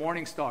there is the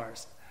morning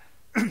stars.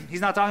 He's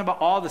not talking about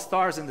all the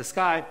stars in the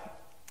sky.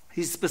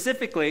 He's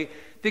specifically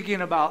thinking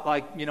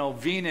about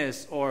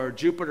Venus or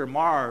Jupiter,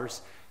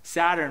 Mars,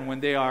 Saturn, when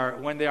they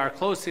are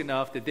close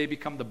enough that they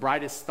become the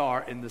brightest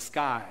star in the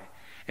sky.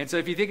 And so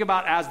if you think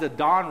about as the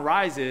dawn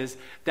rises,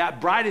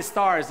 that brightest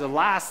star is the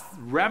last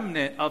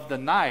remnant of the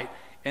night,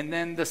 and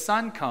then the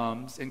sun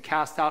comes and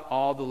casts out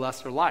all the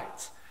lesser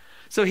lights.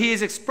 So he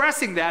is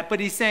expressing that, but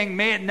he's saying,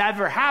 may it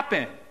never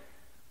happen.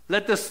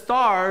 Let the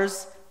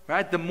stars,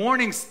 right, the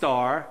morning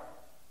star,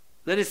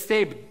 let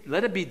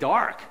it be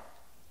dark.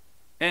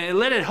 And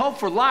let it hope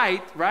for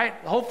light, right?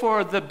 Hope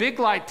for the big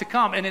light to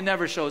come, and it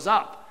never shows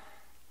up,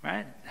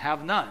 right?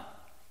 Have none.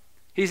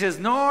 He says,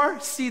 nor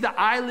see the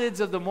eyelids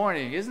of the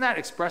morning. Isn't that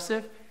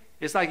expressive?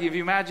 It's like if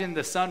you imagine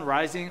the sun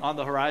rising on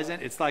the horizon,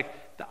 it's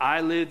like the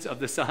eyelids of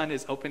the sun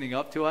is opening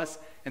up to us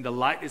and the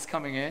light is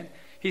coming in.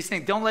 He's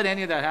saying, don't let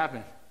any of that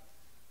happen.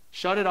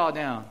 Shut it all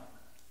down.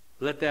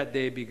 Let that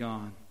day be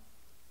gone.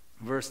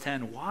 Verse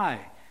 10, why?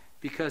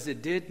 Because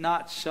it did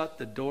not shut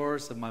the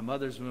doors of my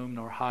mother's womb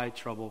nor hide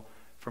trouble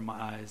from my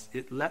eyes.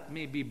 It let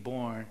me be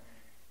born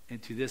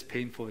into this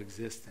painful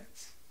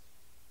existence.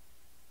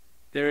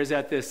 There is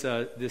at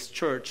this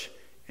church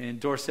in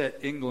Dorset,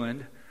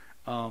 England,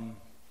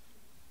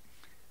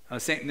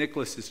 St.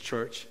 Nicholas's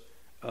Church,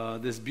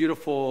 this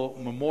beautiful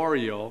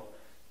memorial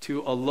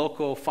to a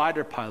local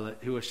fighter pilot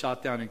who was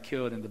shot down and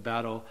killed in the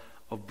Battle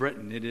of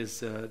Britain. It is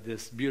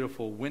this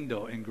beautiful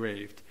window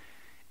engraved.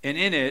 And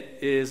in it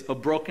is a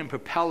broken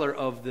propeller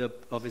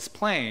of his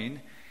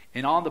plane,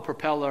 and on the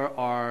propeller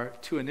are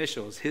two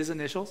initials, his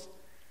initials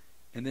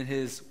and then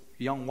his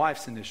young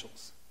wife's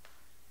initials.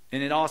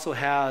 And it also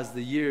has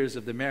the years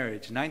of the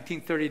marriage,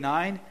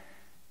 1939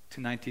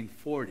 to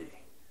 1940.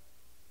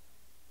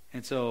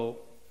 And so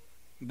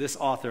this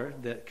author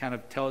that kind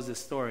of tells this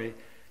story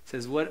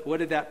says, what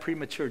did that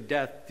premature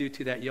death do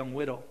to that young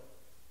widow?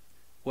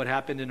 What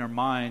happened in her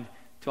mind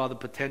to all the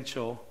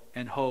potential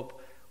and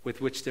hope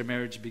with which their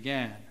marriage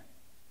began?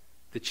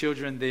 The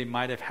children they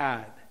might have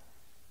had,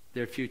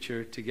 their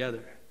future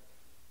together.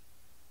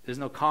 There's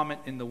no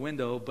comment in the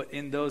window, but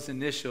in those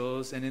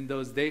initials and in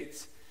those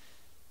dates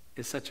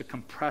is such a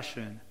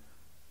compression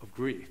of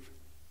grief.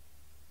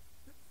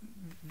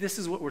 This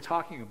is what we're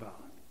talking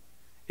about.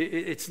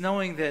 It's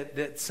knowing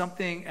that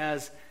something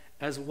as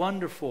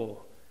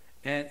wonderful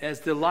and as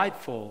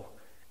delightful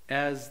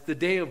as the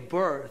day of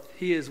birth,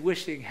 he is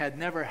wishing had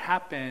never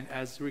happened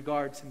as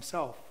regards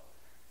himself.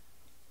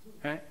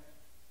 Right?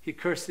 He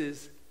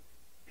curses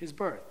his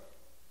birth.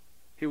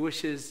 He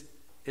wishes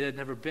it had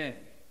never been.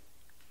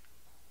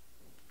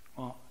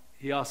 Well,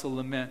 he also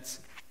laments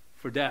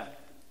for death.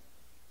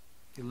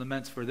 He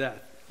laments for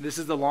death. This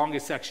is the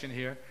longest section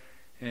here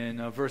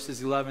in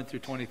verses 11 through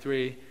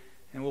 23.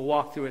 And we'll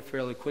walk through it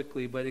fairly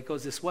quickly, but it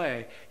goes this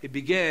way. It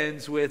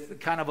begins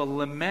with kind of a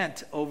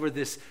lament over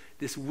this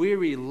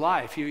weary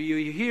life.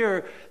 You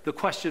hear the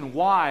question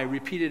why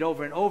repeated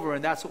over and over,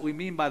 and that's what we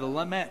mean by the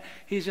lament.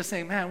 He's just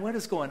saying, man, what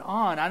is going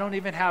on? I don't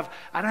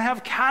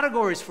have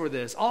categories for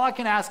this. All I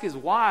can ask is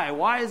why.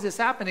 Why is this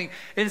happening?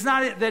 And it's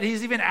not that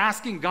he's even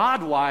asking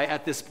God why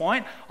at this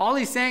point. All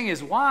he's saying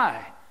is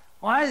why.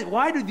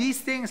 Why do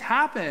these things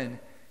happen?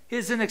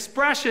 Is an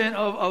expression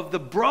of the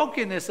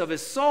brokenness of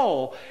his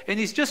soul, and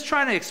he's just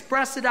trying to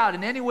express it out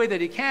in any way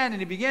that he can. And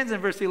he begins in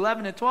verse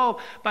 11 and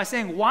 12 by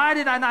saying, why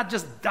did I not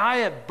just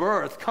die at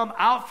birth, come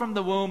out from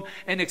the womb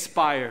and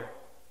expire?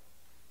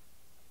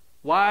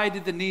 Why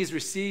did the knees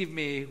receive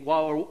me,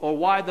 or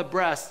why the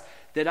breast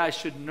that I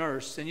should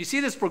nurse? And you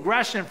see this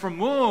progression from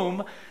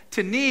womb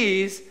to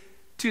knees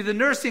to the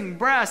nursing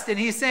breast, and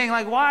he's saying,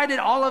 like, why did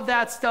all of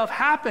that stuff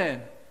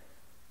happen?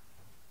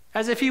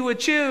 As if he would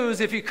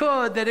choose, if he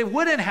could, that it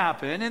wouldn't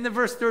happen. And then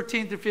verse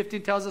 13 through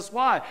 15 tells us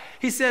why.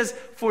 He says,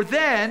 for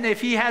then, if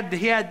he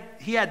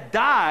had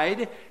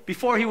died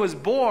before he was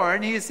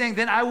born, he is saying,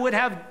 then I would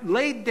have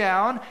laid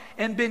down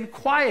and been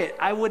quiet.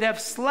 I would have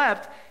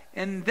slept,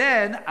 and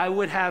then I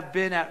would have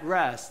been at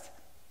rest.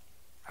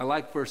 I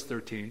like verse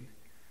 13,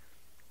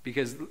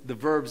 because the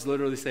verbs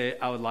literally say,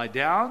 I would lie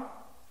down,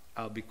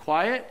 I would be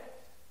quiet,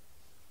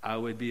 I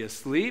would be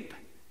asleep,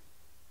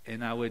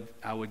 and I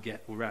would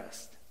get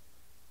rest.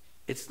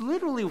 It's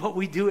literally what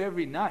we do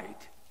every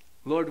night,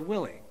 Lord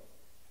willing,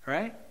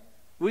 right?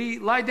 We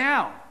lie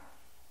down.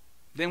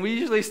 Then we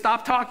usually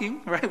stop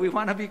talking, right? We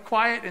want to be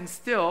quiet and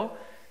still.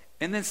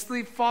 And then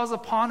sleep falls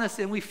upon us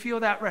and we feel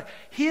that rest.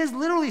 He is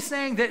literally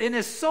saying that in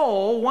his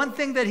soul, one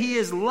thing that he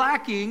is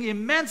lacking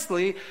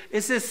immensely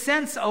is this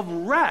sense of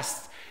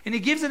rest. And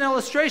he gives an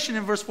illustration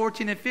in verse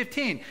 14 and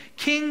 15.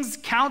 Kings,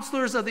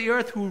 counselors of the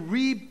earth who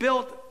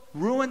rebuilt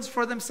ruins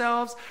for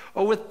themselves,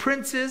 or with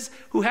princes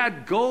who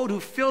had gold, who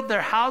filled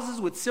their houses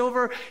with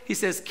silver. He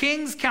says,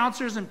 kings,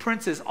 counselors, and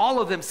princes,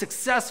 all of them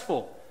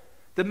successful,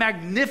 the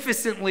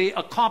magnificently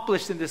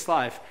accomplished in this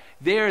life,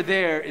 they are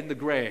there in the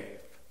grave.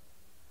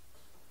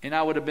 And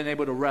I would have been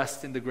able to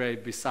rest in the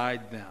grave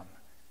beside them.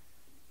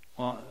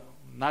 Well,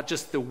 not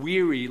just the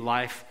weary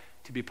life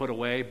to be put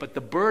away, but the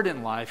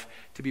burden life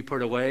to be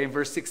put away. In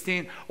verse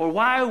 16, or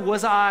why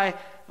was I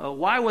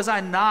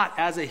not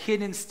as a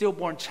hidden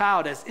stillborn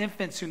child, as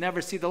infants who never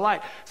see the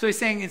light? So he's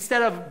saying,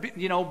 instead of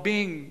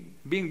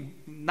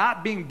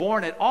not being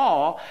born at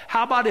all,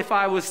 how about if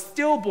I was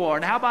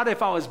stillborn? How about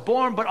if I was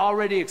born but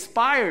already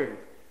expired?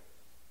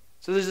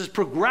 So there's this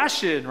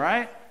progression,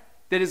 right?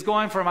 That is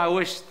going from I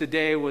wish the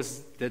day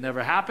that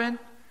never happened.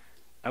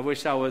 I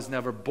wish I was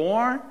never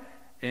born.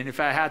 And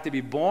if I had to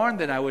be born,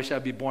 then I wish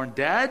I'd be born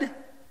dead.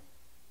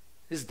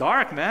 It's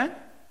dark, man.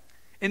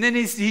 And then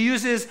he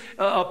uses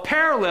a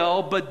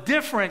parallel but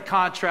different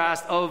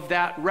contrast of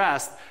that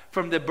rest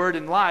from the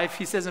burdened life.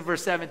 He says in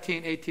verse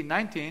 17, 18,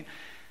 19,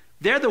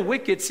 there the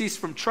wicked cease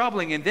from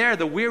troubling, and there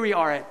the weary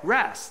are at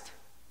rest.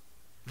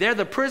 There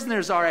the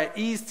prisoners are at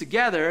ease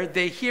together.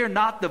 They hear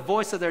not the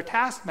voice of their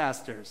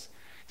taskmasters.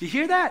 Do you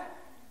hear that?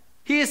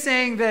 He is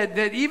saying that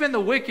even the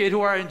wicked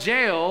who are in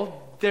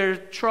jail, their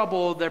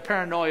trouble, their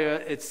paranoia,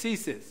 it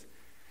ceases.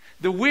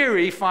 The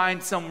weary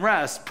find some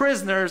rest.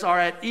 Prisoners are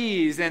at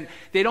ease, and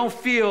they don't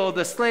feel,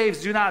 the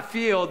slaves do not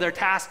feel their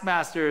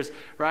taskmasters,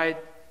 right,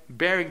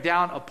 bearing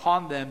down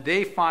upon them.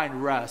 They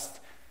find rest,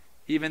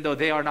 even though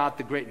they are not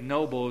the great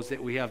nobles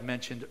that we have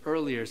mentioned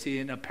earlier. See,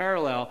 in a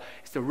parallel,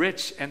 it's the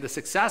rich and the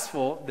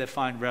successful that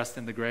find rest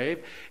in the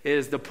grave. It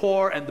is the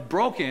poor and the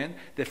broken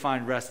that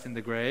find rest in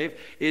the grave.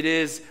 It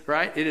is,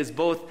 right, it is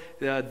both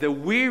the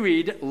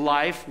wearied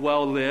life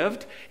well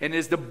lived, and it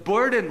is the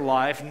burdened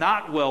life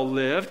not well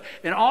lived.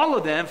 And all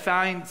of them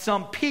find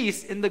some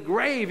peace in the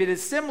grave. It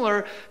is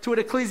similar to what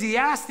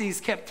Ecclesiastes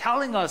kept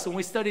telling us when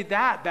we studied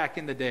that back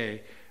in the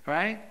day,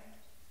 right?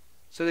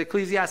 So the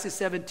Ecclesiastes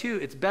 7:2,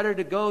 it's better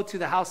to go to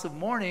the house of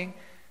mourning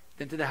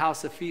than to the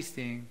house of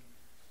feasting,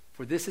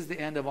 for this is the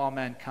end of all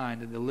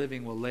mankind, and the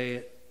living will lay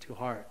it to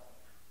heart.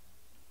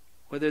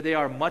 Whether they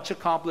are much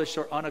accomplished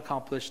or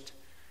unaccomplished,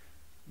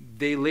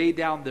 they lay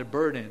down their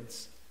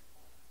burdens.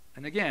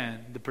 And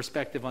again, the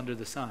perspective under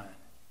the sun.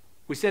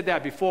 We said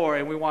that before,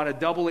 and we want to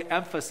doubly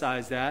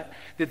emphasize that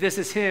this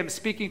is him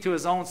speaking to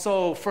his own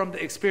soul from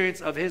the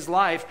experience of his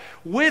life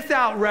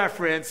without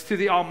reference to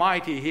the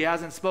Almighty. He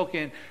hasn't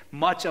spoken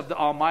much of the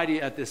Almighty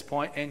at this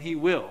point, and he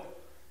will.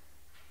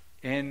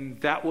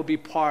 And that will be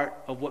part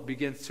of what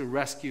begins to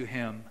rescue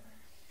him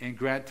and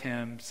grant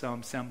him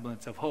some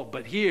semblance of hope.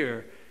 But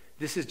here,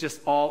 this is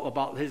just all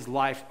about his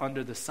life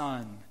under the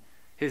sun.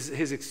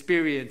 His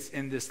experience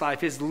in this life,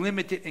 his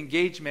limited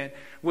engagement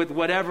with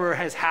whatever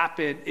has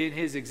happened in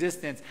his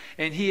existence.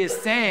 And he is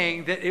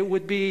saying that it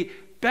would be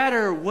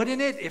better,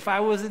 wouldn't it, if I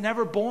was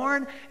never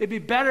born? It'd be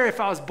better if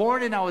I was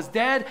born and I was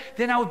dead,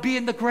 then I would be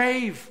in the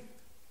grave.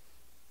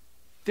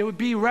 There would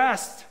be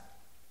rest.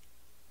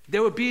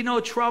 There would be no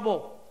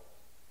trouble.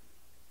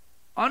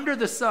 Under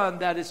the sun,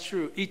 that is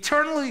true.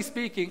 Eternally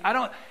speaking,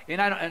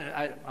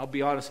 I'll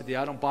be honest with you,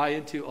 I don't buy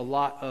into a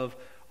lot of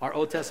our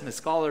Old Testament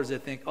scholars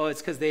that think, it's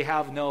because they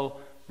have no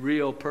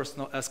real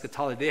personal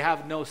eschatology. They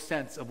have no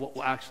sense of what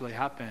will actually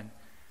happen.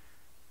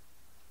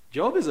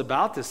 Job is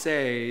about to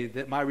say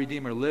that my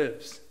Redeemer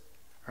lives,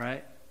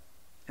 right?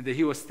 And that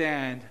he will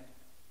stand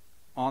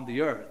on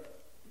the earth.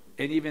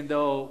 And even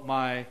though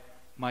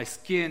my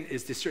skin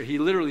is destroyed, he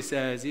literally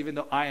says, even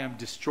though I am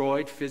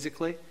destroyed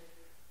physically,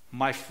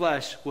 my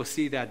flesh will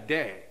see that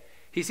day.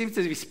 He seems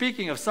to be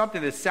speaking of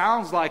something that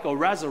sounds like a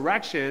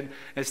resurrection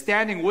and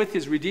standing with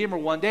his Redeemer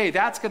one day.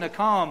 That's going to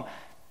come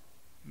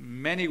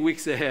many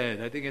weeks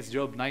ahead. I think it's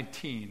Job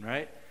 19,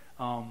 right?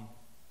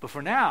 But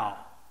for now,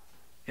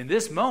 in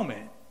this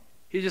moment,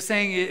 he's just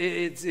saying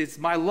it's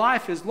my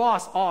life has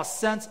lost all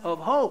sense of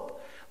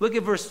hope. Look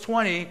at verse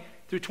 20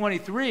 through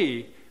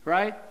 23,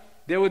 right?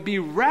 There would be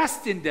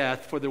rest in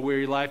death for the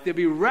weary life. There would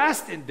be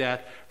rest in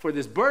death for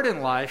this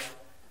burdened life.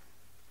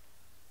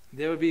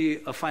 There would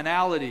be a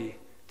finality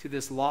to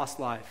this lost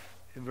life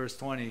in verse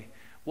 20.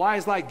 Why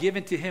is life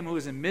given to him who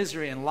is in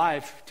misery, and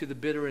life to the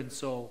bitter in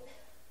soul?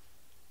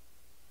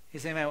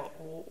 He's saying, man,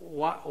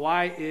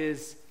 why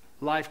is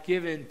life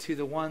given to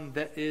the one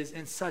that is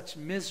in such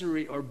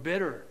misery or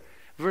bitter?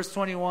 Verse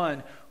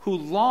 21, who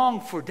long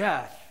for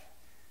death,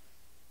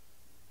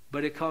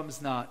 but it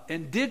comes not,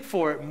 and did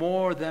for it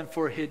more than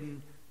for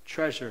hidden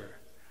treasure,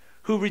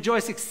 who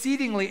rejoice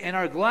exceedingly and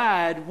are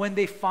glad when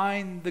they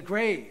find the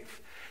grave.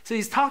 So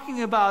he's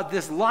talking about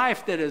this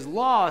life that is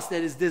lost,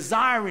 that is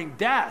desiring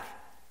death.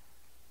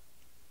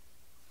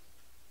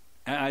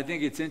 And I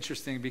think it's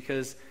interesting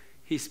because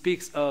he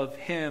speaks of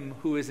him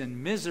who is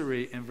in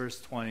misery in verse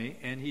 20,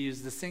 and he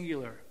uses the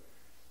singular.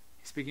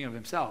 He's speaking of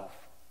himself.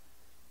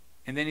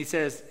 And then he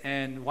says,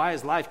 and why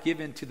is life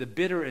given to the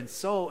bitter in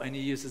soul? And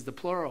he uses the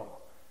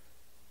plural,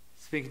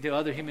 speaking to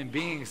other human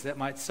beings that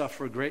might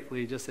suffer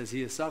greatly just as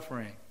he is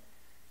suffering.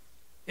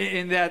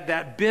 In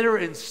that bitter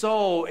in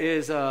soul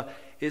is a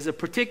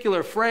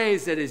particular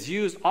phrase that is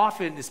used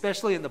often,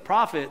 especially in the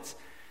prophets,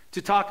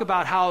 to talk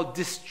about how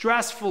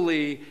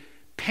distressfully,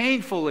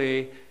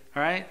 painfully,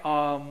 right,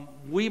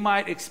 we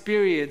might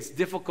experience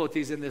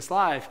difficulties in this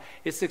life.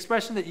 It's the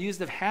expression that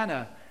used of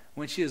Hannah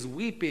when she is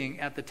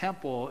weeping at the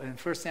temple in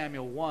 1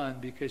 Samuel 1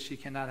 because she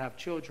cannot have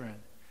children.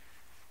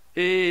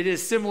 It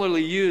is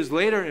similarly used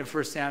later in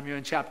 1 Samuel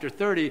in chapter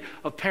 30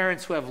 of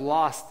parents who have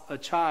lost a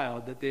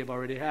child that they've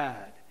already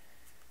had.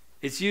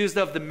 It's used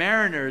of the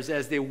mariners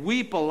as they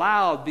weep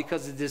aloud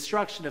because the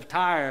destruction of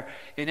Tyre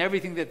and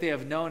everything that they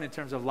have known in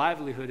terms of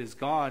livelihood is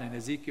gone in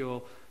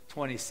Ezekiel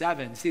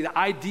 27. See, the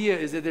idea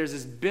is that there's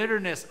this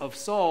bitterness of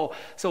soul.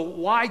 So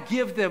why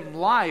give them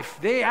life?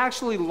 They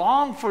actually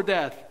long for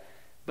death,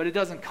 but it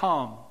doesn't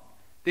come.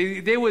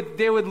 They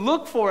would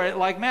look for it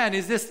like, man,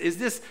 is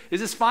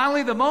this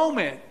finally the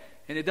moment?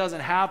 And it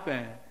doesn't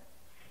happen.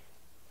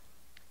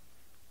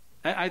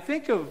 I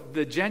think of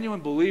the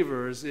genuine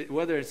believers,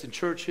 whether it's in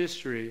church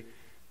history,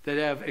 that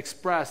have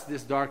expressed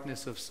this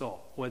darkness of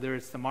soul, whether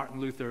it's the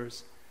Martin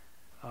Luthers,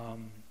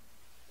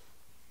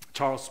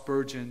 Charles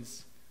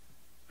Spurgeon's,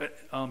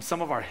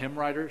 some of our hymn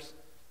writers.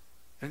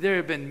 And there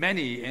have been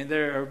many, and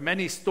there are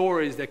many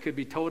stories that could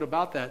be told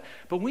about that.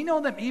 But we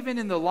know them even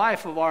in the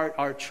life of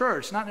our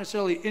church, not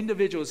necessarily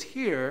individuals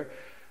here,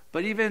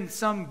 but even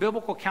some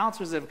biblical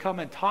counselors that have come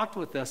and talked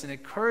with us and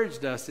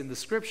encouraged us in the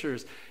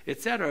scriptures,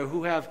 etc.,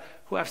 who have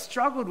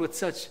struggled with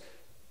such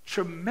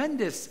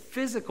tremendous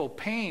physical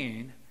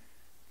pain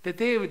that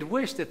they would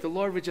wish that the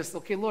Lord would just,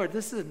 okay, Lord,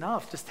 this is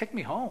enough. Just take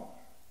me home.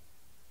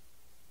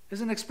 It's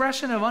an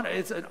expression of,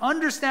 it's an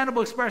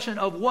understandable expression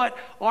of what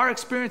our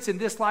experience in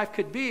this life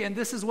could be, and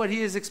this is what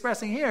he is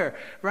expressing here,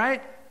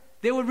 right?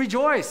 They would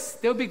rejoice.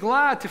 They would be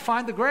glad to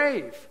find the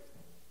grave.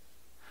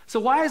 So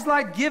why is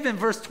light given,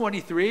 verse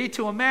 23,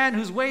 to a man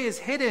whose way is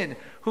hidden,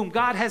 whom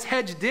God has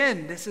hedged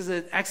in? This is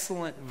an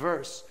excellent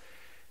verse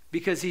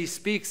because he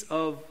speaks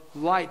of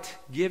light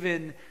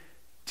given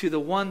to the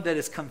one that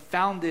is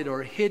confounded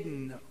or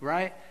hidden,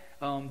 right?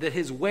 That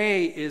his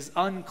way is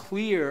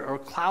unclear or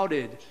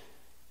clouded.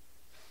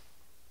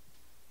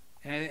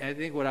 And I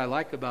think what I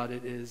like about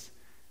it is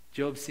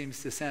Job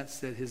seems to sense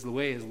that his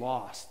way is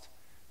lost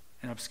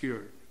and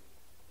obscured.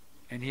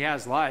 And he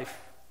has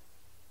life,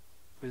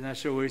 but he's not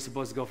sure where he's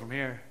supposed to go from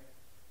here.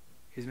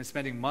 He's been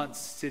spending months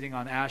sitting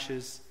on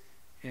ashes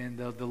in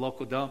the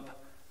local dump,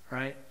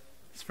 right?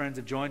 His friends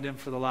have joined him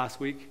for the last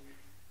week.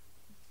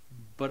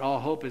 But all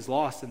hope is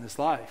lost in this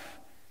life.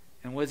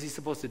 And what is he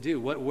supposed to do?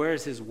 Where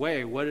is his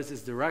way? What is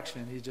his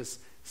direction? He's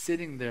just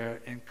sitting there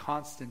in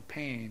constant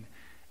pain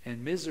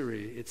and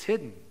misery. It's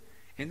hidden.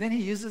 And then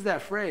he uses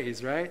that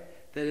phrase, right?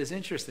 That is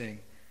interesting.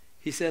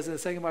 He says in the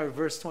second part of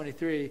verse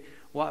 23,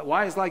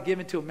 why is light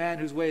given to a man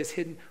whose way is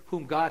hidden,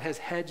 whom God has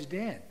hedged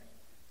in?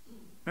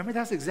 Remember,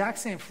 that's the exact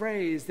same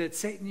phrase that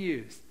Satan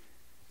used.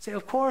 Say,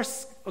 of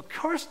course,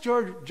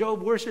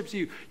 Job worships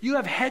you. You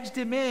have hedged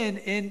him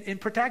in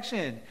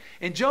protection.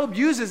 And Job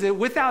uses it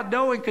without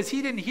knowing, because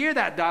he didn't hear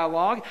that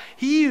dialogue.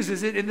 He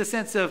uses it in the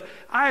sense of,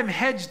 I am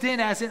hedged in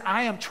as in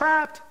I am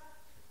trapped.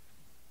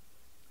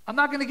 I'm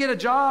not going to get a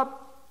job.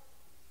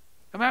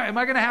 Am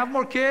I going to have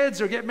more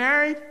kids or get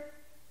married?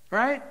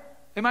 Right?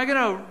 Am I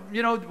going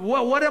to,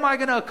 what am I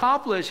going to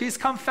accomplish? He's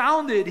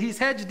confounded. He's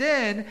hedged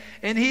in.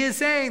 And he is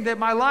saying that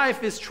my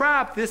life is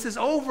trapped. This is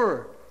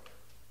over.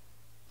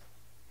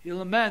 He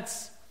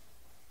laments.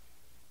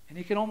 And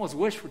he can almost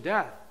wish for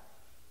death.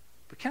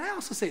 But can I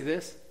also say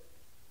this?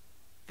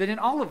 That in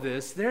all of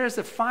this, there is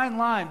a fine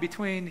line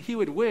between he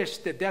would wish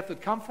that death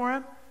would come for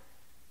him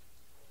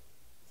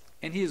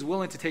and he is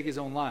willing to take his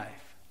own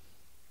life.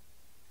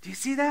 Do you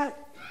see that?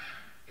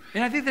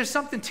 And I think there's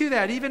something to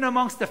that, even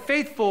amongst the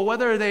faithful,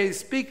 whether they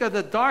speak of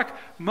the dark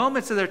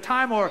moments of their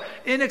time or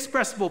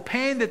inexpressible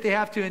pain that they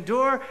have to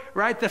endure,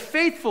 right? The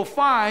faithful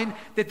find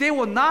that they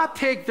will not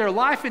take their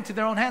life into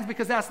their own hands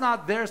because that's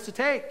not theirs to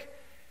take.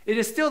 It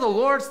is still the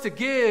Lord's to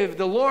give,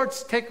 the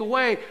Lord's to take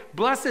away.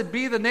 Blessed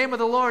be the name of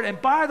the Lord. And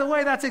by the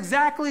way, that's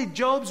exactly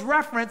Job's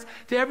reference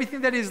to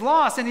everything that he's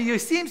lost. And he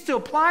seems to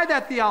apply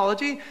that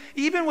theology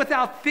even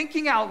without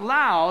thinking out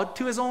loud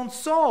to his own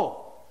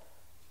soul.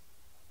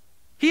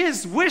 He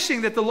is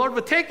wishing that the Lord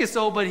would take his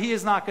soul, but he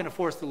is not going to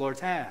force the Lord's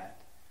hand.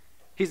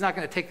 He's not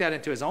going to take that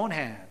into his own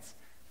hands.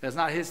 That's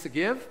not his to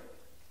give,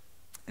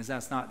 and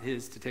that's not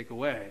his to take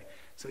away.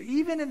 So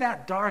even in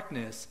that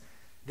darkness,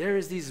 there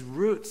is these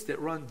roots that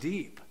run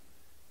deep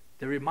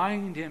that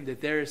remind him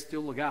that there is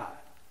still a God.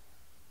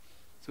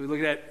 So we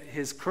look at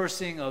his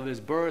cursing of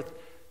his birth,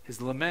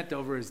 his lament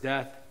over his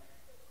death,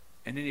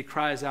 and then he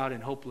cries out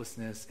in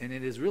hopelessness, and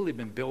it has really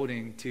been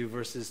building to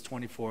verses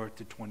 24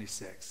 to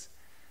 26.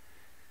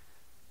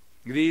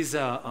 These,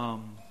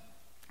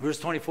 verse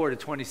 24 to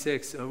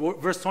 26,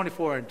 verse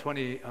 24 and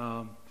 20,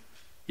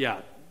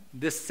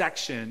 this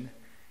section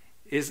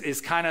is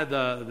kind of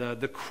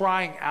the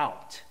crying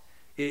out.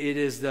 It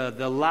is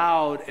the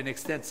loud and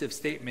extensive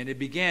statement. It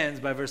begins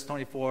by verse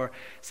 24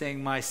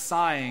 saying, my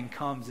sighing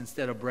comes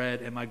instead of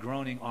bread, and my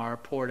groaning are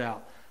poured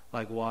out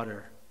like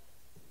water.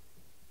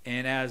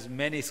 And as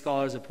many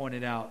scholars have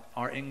pointed out,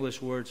 our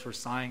English words for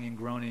sighing and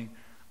groaning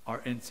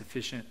are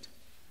insufficient.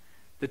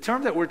 The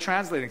term that we're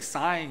translating,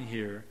 sighing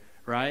here,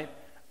 right,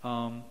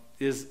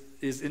 is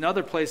in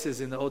other places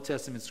in the Old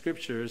Testament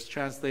scriptures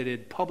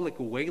translated public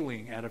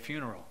wailing at a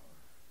funeral.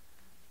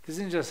 This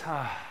isn't just,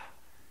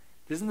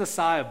 this isn't the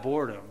sigh of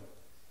boredom.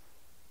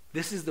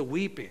 This is the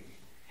weeping.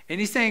 And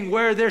he's saying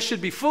where there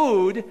should be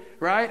food,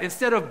 right,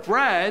 instead of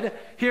bread,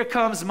 here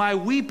comes my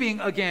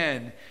weeping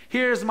again.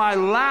 Here's my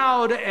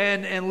loud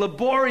and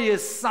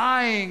laborious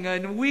sighing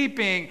and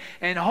weeping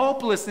and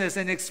hopelessness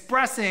and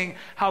expressing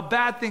how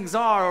bad things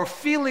are, or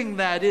feeling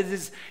that it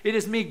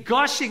is me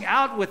gushing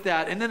out with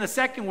that. And then the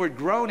second word,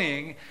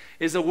 groaning,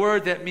 is a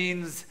word that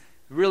means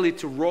really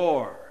to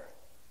roar.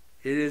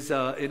 It is,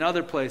 in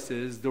other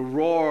places, the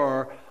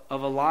roar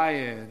of a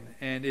lion.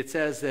 And it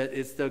says that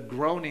it's the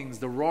groanings,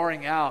 the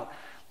roaring out,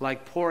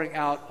 like pouring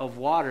out of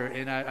water.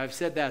 And I've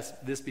said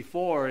this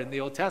before in the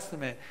Old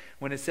Testament,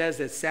 when it says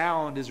that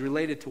sound is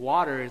related to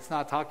water, it's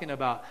not talking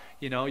about,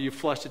 you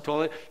flush the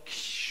toilet,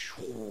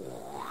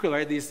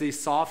 right? These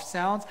soft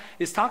sounds.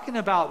 It's talking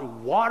about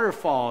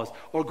waterfalls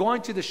or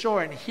going to the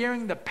shore and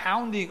hearing the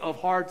pounding of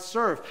hard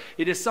surf.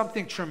 It is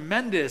something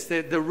tremendous,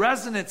 the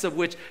resonance of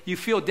which you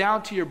feel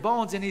down to your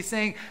bones. And he's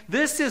saying,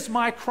 this is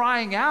my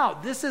crying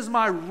out. This is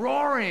my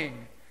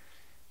roaring.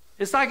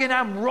 It's like, and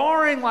I'm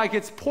roaring like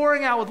it's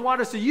pouring out with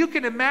water. So you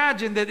can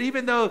imagine that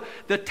even though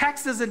the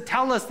text doesn't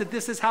tell us that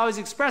this is how he's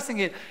expressing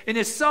it, in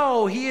his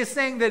soul, he is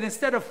saying that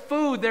instead of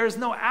food, there is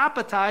no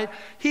appetite.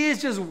 He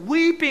is just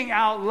weeping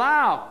out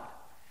loud.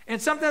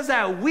 And sometimes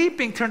that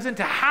weeping turns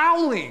into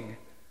howling.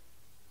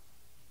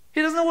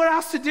 He doesn't know what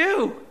else to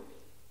do.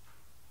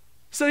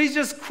 So he's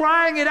just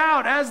crying it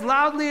out as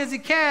loudly as he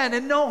can,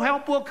 and no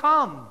help will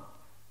come.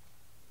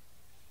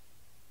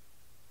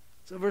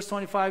 So verse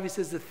 25, he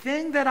says, the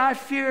thing that I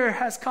fear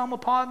has come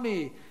upon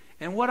me,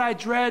 and what I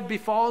dread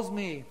befalls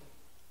me.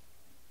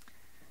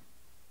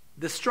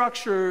 The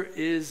structure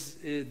is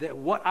that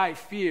what I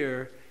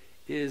fear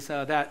is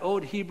that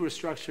old Hebrew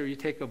structure. You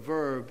take a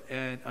verb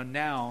and a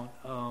noun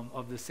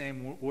of the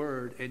same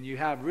word, and you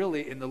have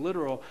really, in the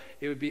literal,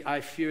 it would be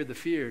I fear the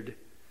feared,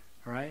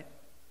 right?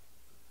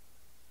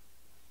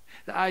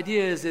 The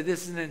idea is that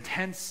this is an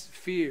intense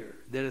fear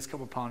that has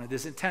come upon it,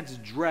 this intense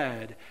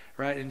dread,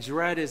 right? And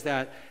dread is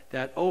that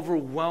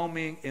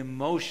overwhelming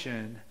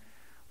emotion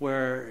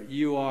where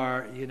you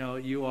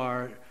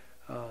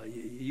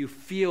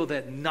feel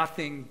that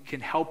nothing can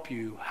help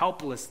you,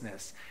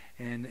 helplessness,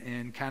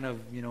 and kind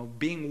of,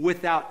 being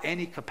without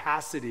any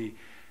capacity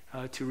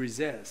to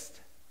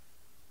resist.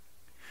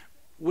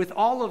 With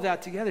all of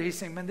that together, he's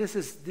saying, man, this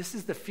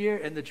is the fear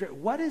and the dread.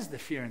 What is the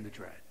fear and the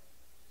dread?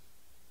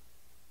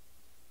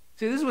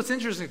 See, this is what's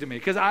interesting to me,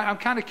 because I'm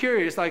kind of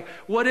curious, like,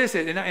 what is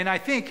it? And I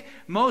think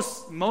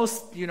most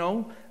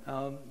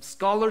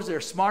scholars that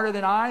are smarter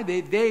than I,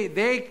 they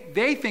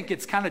think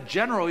it's kind of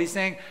general. He's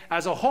saying,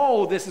 as a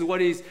whole, this is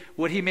what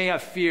he may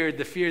have feared,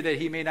 the fear that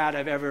he may not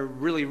have ever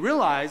really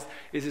realized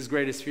is his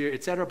greatest fear,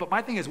 etc. But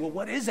my thing is, well,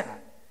 what is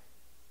that?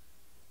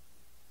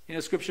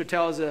 Scripture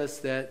tells us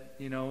that,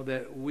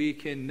 that we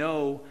can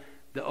know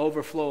the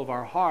overflow of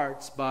our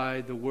hearts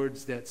by the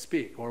words that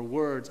speak, or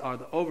words are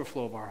the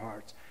overflow of our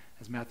hearts.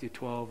 As Matthew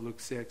 12, Luke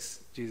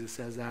 6, Jesus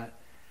says that.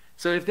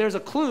 So if there's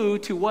a clue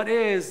to what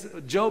is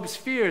Job's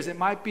fears, it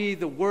might be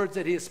the words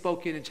that he has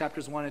spoken in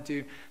chapters 1 and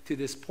 2 to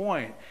this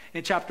point.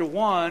 In chapter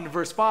 1,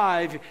 verse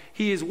 5,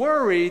 he is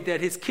worried that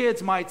his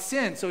kids might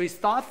sin, so he's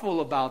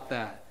thoughtful about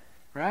that,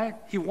 right?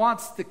 He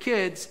wants the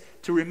kids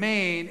to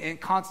remain in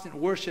constant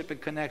worship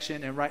and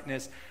connection and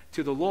rightness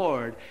to the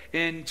Lord.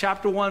 In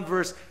chapter 1,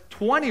 verse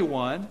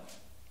 21,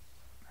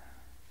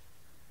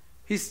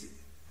 he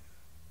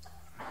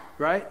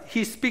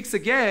speaks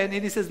again,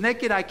 and he says,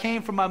 naked I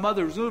came from my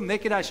mother's womb,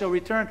 naked I shall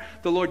return.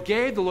 The Lord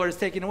gave, the Lord has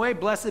taken away.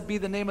 Blessed be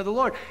the name of the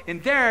Lord.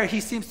 And there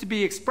he seems to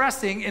be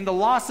expressing in the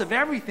loss of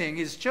everything,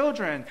 his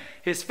children,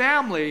 his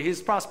family,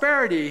 his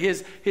prosperity,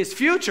 his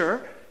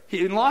future,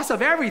 in loss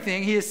of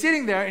everything, he is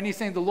sitting there and he's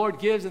saying, the Lord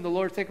gives and the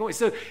Lord takes away.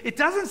 So it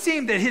doesn't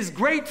seem that his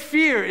great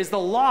fear is the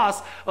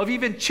loss of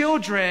even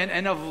children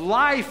and of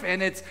life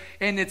and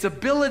its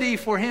ability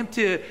for him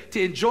to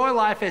enjoy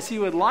life as he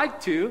would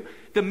like to.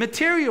 The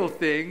material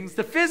things,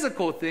 the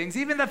physical things,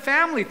 even the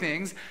family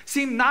things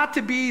seem not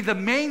to be the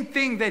main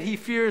thing that he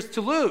fears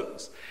to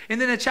lose. And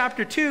then in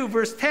chapter 2,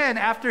 verse 10,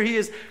 after he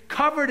is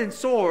covered in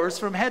sores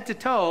from head to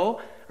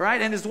toe,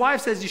 right, and his wife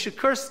says, you should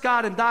curse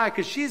God and die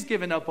because she's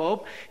given up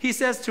hope, he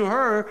says to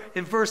her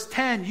in verse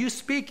 10, you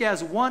speak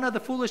as one of the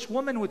foolish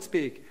women would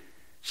speak.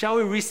 Shall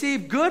we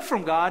receive good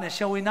from God, and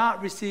shall we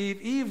not receive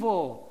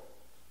evil?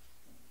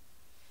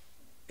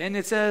 And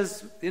it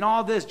says, in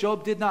all this,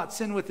 Job did not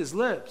sin with his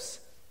lips.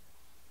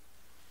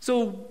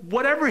 So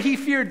whatever he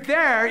feared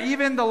there,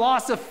 even the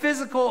loss of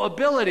physical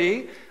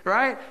ability,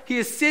 right? He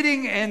is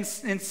sitting in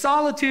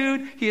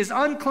solitude. He is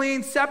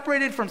unclean,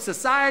 separated from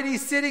society,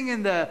 sitting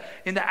in the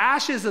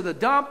ashes of the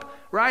dump,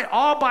 right?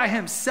 All by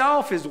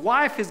himself. His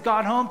wife has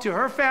gone home to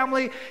her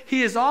family.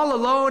 He is all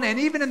alone. And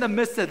even in the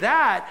midst of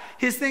that,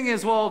 his thing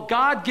is, well,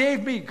 God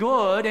gave me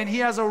good, and he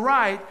has a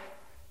right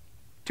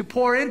to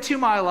pour into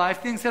my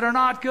life things that are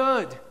not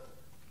good,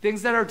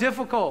 things that are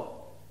difficult.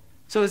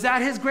 So is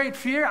that his great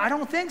fear? I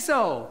don't think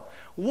so.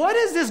 What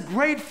is this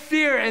great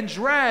fear and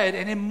dread?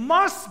 And it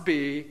must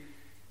be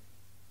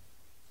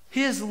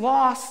he has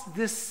lost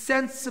this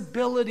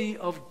sensibility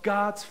of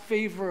God's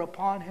favor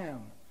upon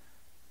him.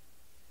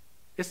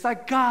 It's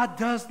like God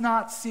does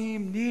not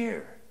seem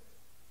near.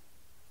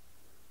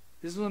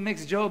 This is what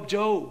makes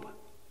Job.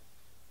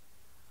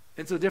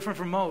 And so different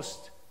from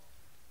most.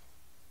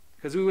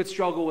 Because we would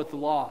struggle with the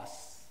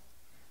loss,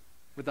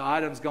 with the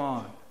items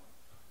gone,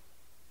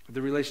 with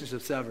the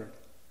relationship severed.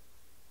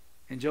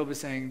 And Job is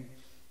saying,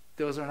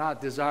 those are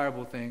not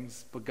desirable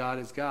things, but God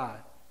is God.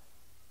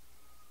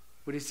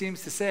 What he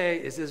seems to say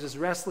is there's this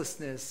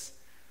restlessness,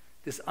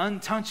 this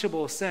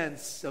untouchable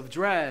sense of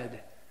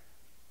dread,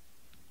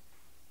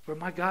 where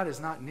my God is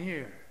not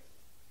near.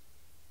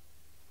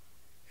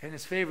 and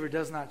his favor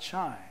does not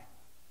shine.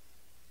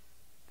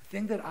 The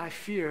thing that I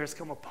fear has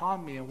come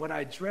upon me, and what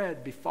I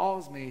dread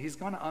befalls me. He's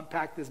going to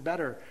unpack this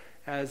better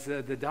as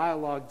the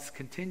dialogues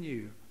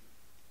continue.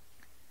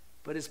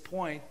 But his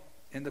point,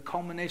 and the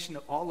culmination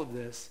of all of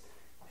this,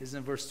 is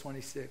in verse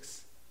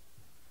 26.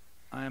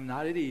 I am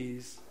not at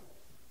ease,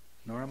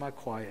 nor am I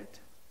quiet.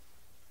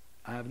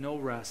 I have no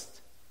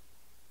rest,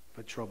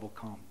 but trouble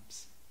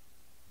comes.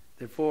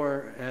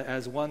 Therefore,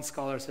 as one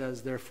scholar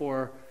says,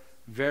 therefore,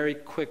 very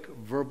quick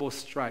verbal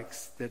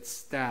strikes that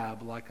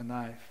stab like a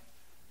knife.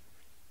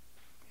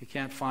 You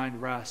can't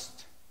find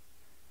rest.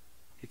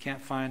 You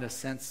can't find a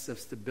sense of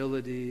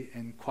stability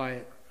and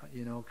quiet,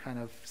 kind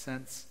of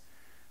sense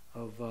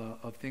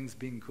of things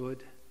being good.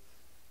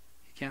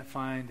 You can't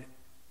find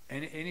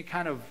any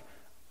kind of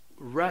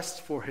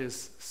rest for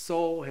his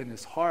soul and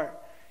his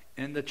heart,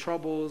 and the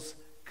troubles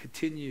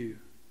continue.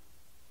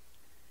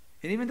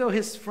 And even though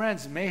his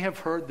friends may have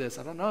heard this,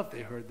 I don't know if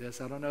they heard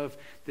this. I don't know if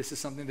this is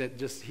something that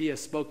just he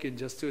has spoken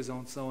just to his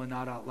own soul and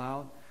not out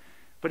loud.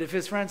 But if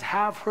his friends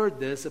have heard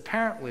this,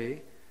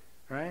 apparently,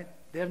 right,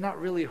 they have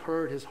not really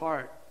heard his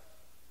heart.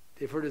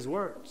 They've heard his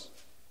words.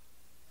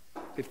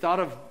 They've thought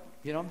of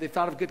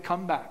good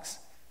comebacks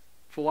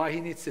for why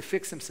he needs to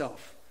fix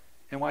himself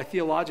and why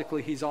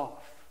theologically he's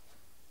off.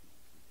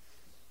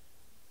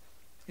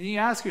 And you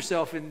ask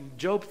yourself in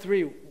Job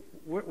 3,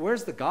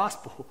 where's the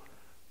gospel?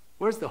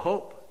 Where's the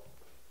hope?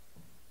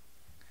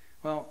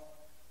 Well,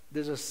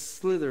 there's a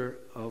slither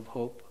of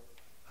hope,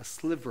 a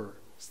sliver.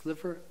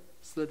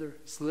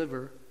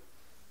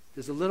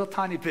 There's a little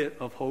tiny bit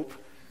of hope,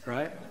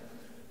 right?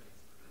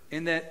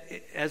 In that,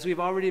 as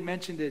we've already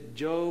mentioned it,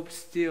 Job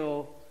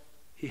still,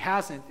 he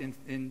hasn't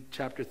in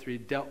chapter 3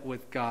 dealt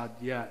with God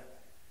yet.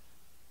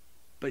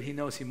 But he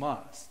knows he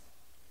must.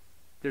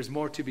 There's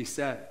more to be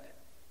said.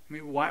 I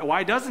mean,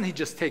 why doesn't he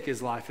just take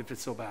his life if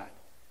it's so bad?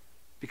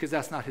 Because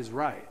that's not his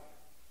right.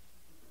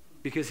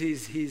 Because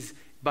he's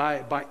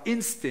by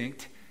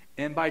instinct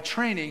and by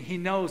training, he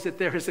knows that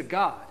there is a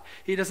God.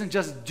 He doesn't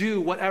just do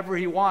whatever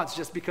he wants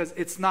just because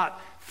it's not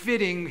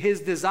fitting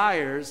his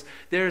desires.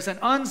 There's an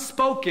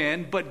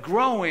unspoken but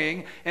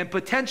growing and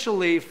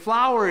potentially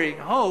flowering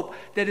hope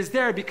that is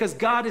there because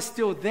God is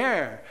still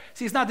there.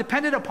 See, it's not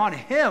dependent upon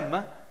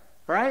him,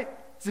 right?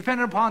 It's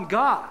dependent upon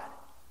God.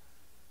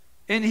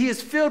 And he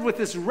is filled with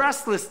this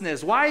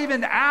restlessness. Why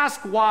even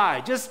ask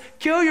why? Just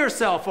kill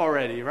yourself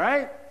already,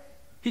 right?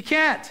 He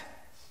can't.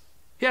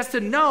 He has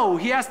to know,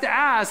 he has to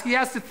ask, he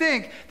has to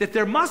think that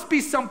there must be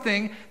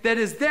something that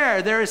is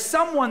there. There is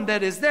someone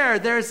that is there.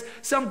 There's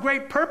some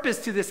great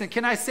purpose to this. And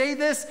can I say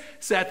this?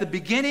 So at the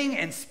beginning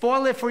and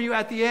spoil it for you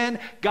at the end,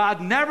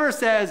 God never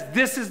says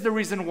this is the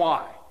reason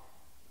why.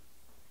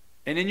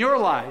 And in your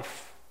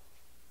life,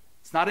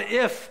 it's not an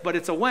if, but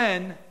it's a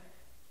when,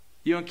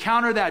 you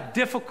encounter that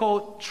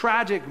difficult,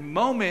 tragic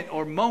moment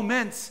or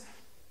moments,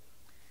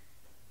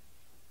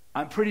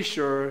 I'm pretty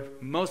sure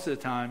most of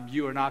the time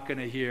you are not going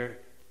to hear,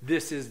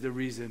 this is the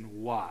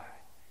reason why.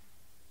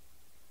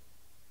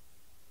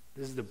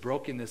 This is the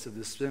brokenness of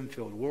the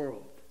sin-filled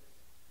world.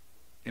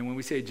 And when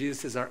we say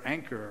Jesus is our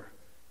anchor,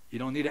 you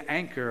don't need an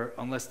anchor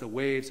unless the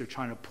waves are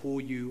trying to pull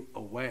you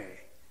away.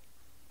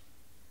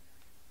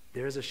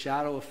 There's a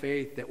shadow of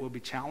faith that will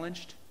be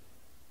challenged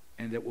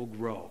and that will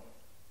grow.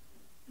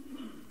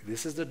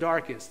 This is the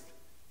darkest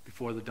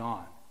before the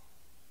dawn.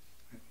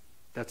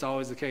 That's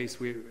always the case.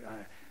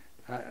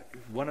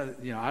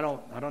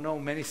 I don't know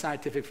many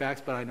scientific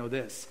facts, but I know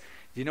this.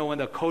 Do you know when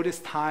the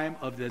coldest time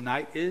of the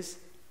night is?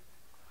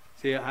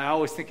 See, I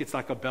always think it's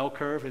like a bell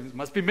curve, and it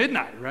must be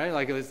midnight, right?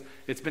 Like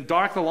it's been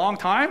dark a long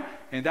time,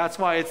 and that's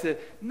why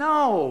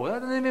no,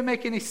 that doesn't even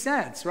make any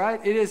sense, right?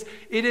 It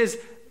is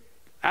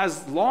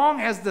as long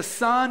as the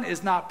sun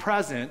is not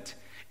present,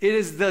 it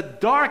is the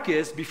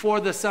darkest before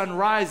the sun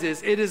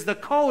rises. It is the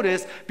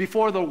coldest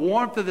before the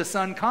warmth of the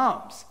sun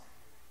comes.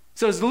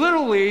 So it's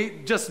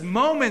literally just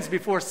moments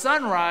before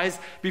sunrise,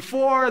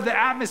 before the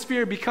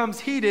atmosphere becomes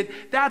heated.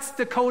 That's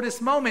the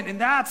coldest moment, and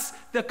that's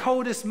the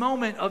coldest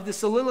moment of the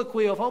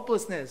soliloquy of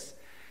hopelessness.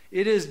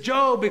 It is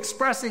Job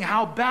expressing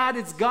how bad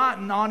it's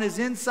gotten on his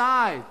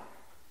inside.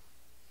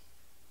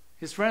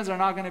 His friends are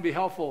not going to be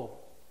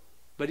helpful,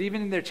 but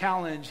even in their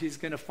challenge, he's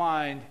going to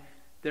find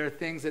there are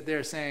things that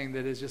they're saying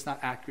that is just not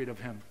accurate of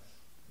him.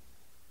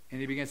 And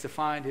he begins to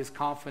find his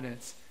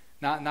confidence,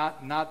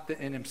 not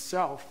in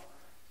himself,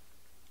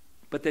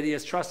 but that he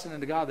has trusted in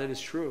the God that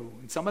is true.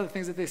 And some of the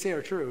things that they say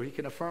are true. He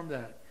can affirm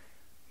that.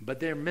 But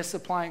they're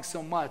misapplying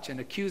so much and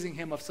accusing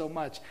him of so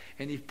much.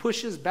 And he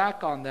pushes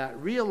back on that,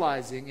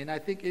 realizing, and I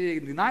think it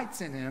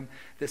ignites in him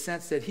the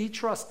sense that he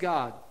trusts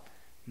God,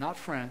 not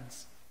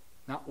friends,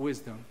 not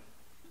wisdom,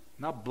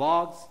 not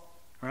blogs,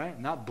 right?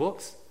 Not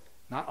books,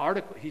 not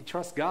articles. He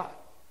trusts God.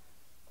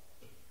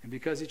 And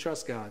because he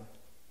trusts God,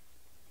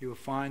 he will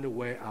find a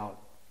way out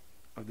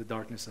of the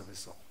darkness of his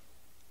soul.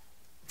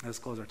 Let's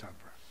close our time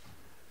for prayer.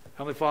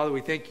 Heavenly Father,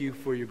 we thank you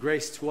for your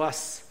grace to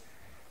us.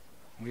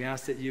 We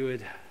ask that you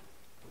would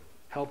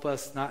help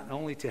us not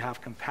only to have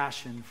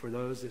compassion for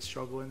those that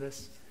struggle in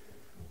this,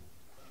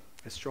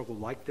 that struggle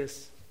like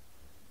this,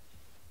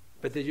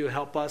 but that you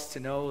help us to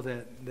know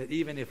that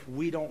even if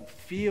we don't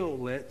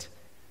feel it,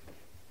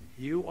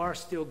 you are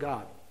still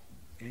God,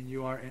 and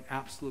you are in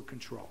absolute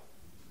control.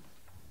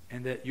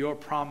 And that your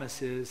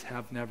promises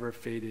have never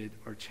faded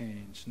or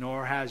changed,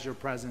 nor has your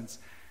presence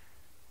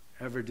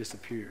ever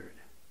disappeared.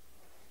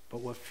 But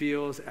what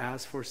feels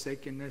as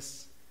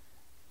forsakenness,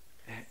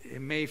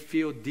 it may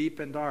feel deep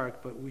and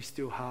dark, but we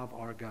still have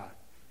our God.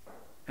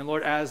 And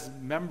Lord, as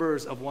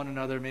members of one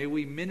another, may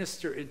we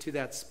minister into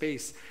that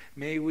space.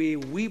 May we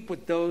weep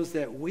with those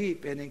that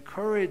weep and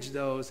encourage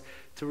those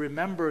to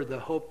remember the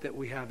hope that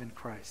we have in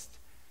Christ.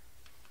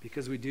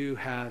 Because we do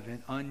have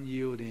an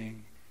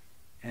unyielding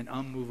and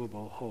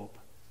unmovable hope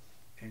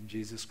in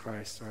Jesus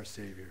Christ, our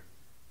Savior.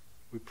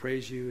 We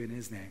praise you in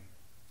his name.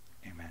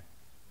 Amen.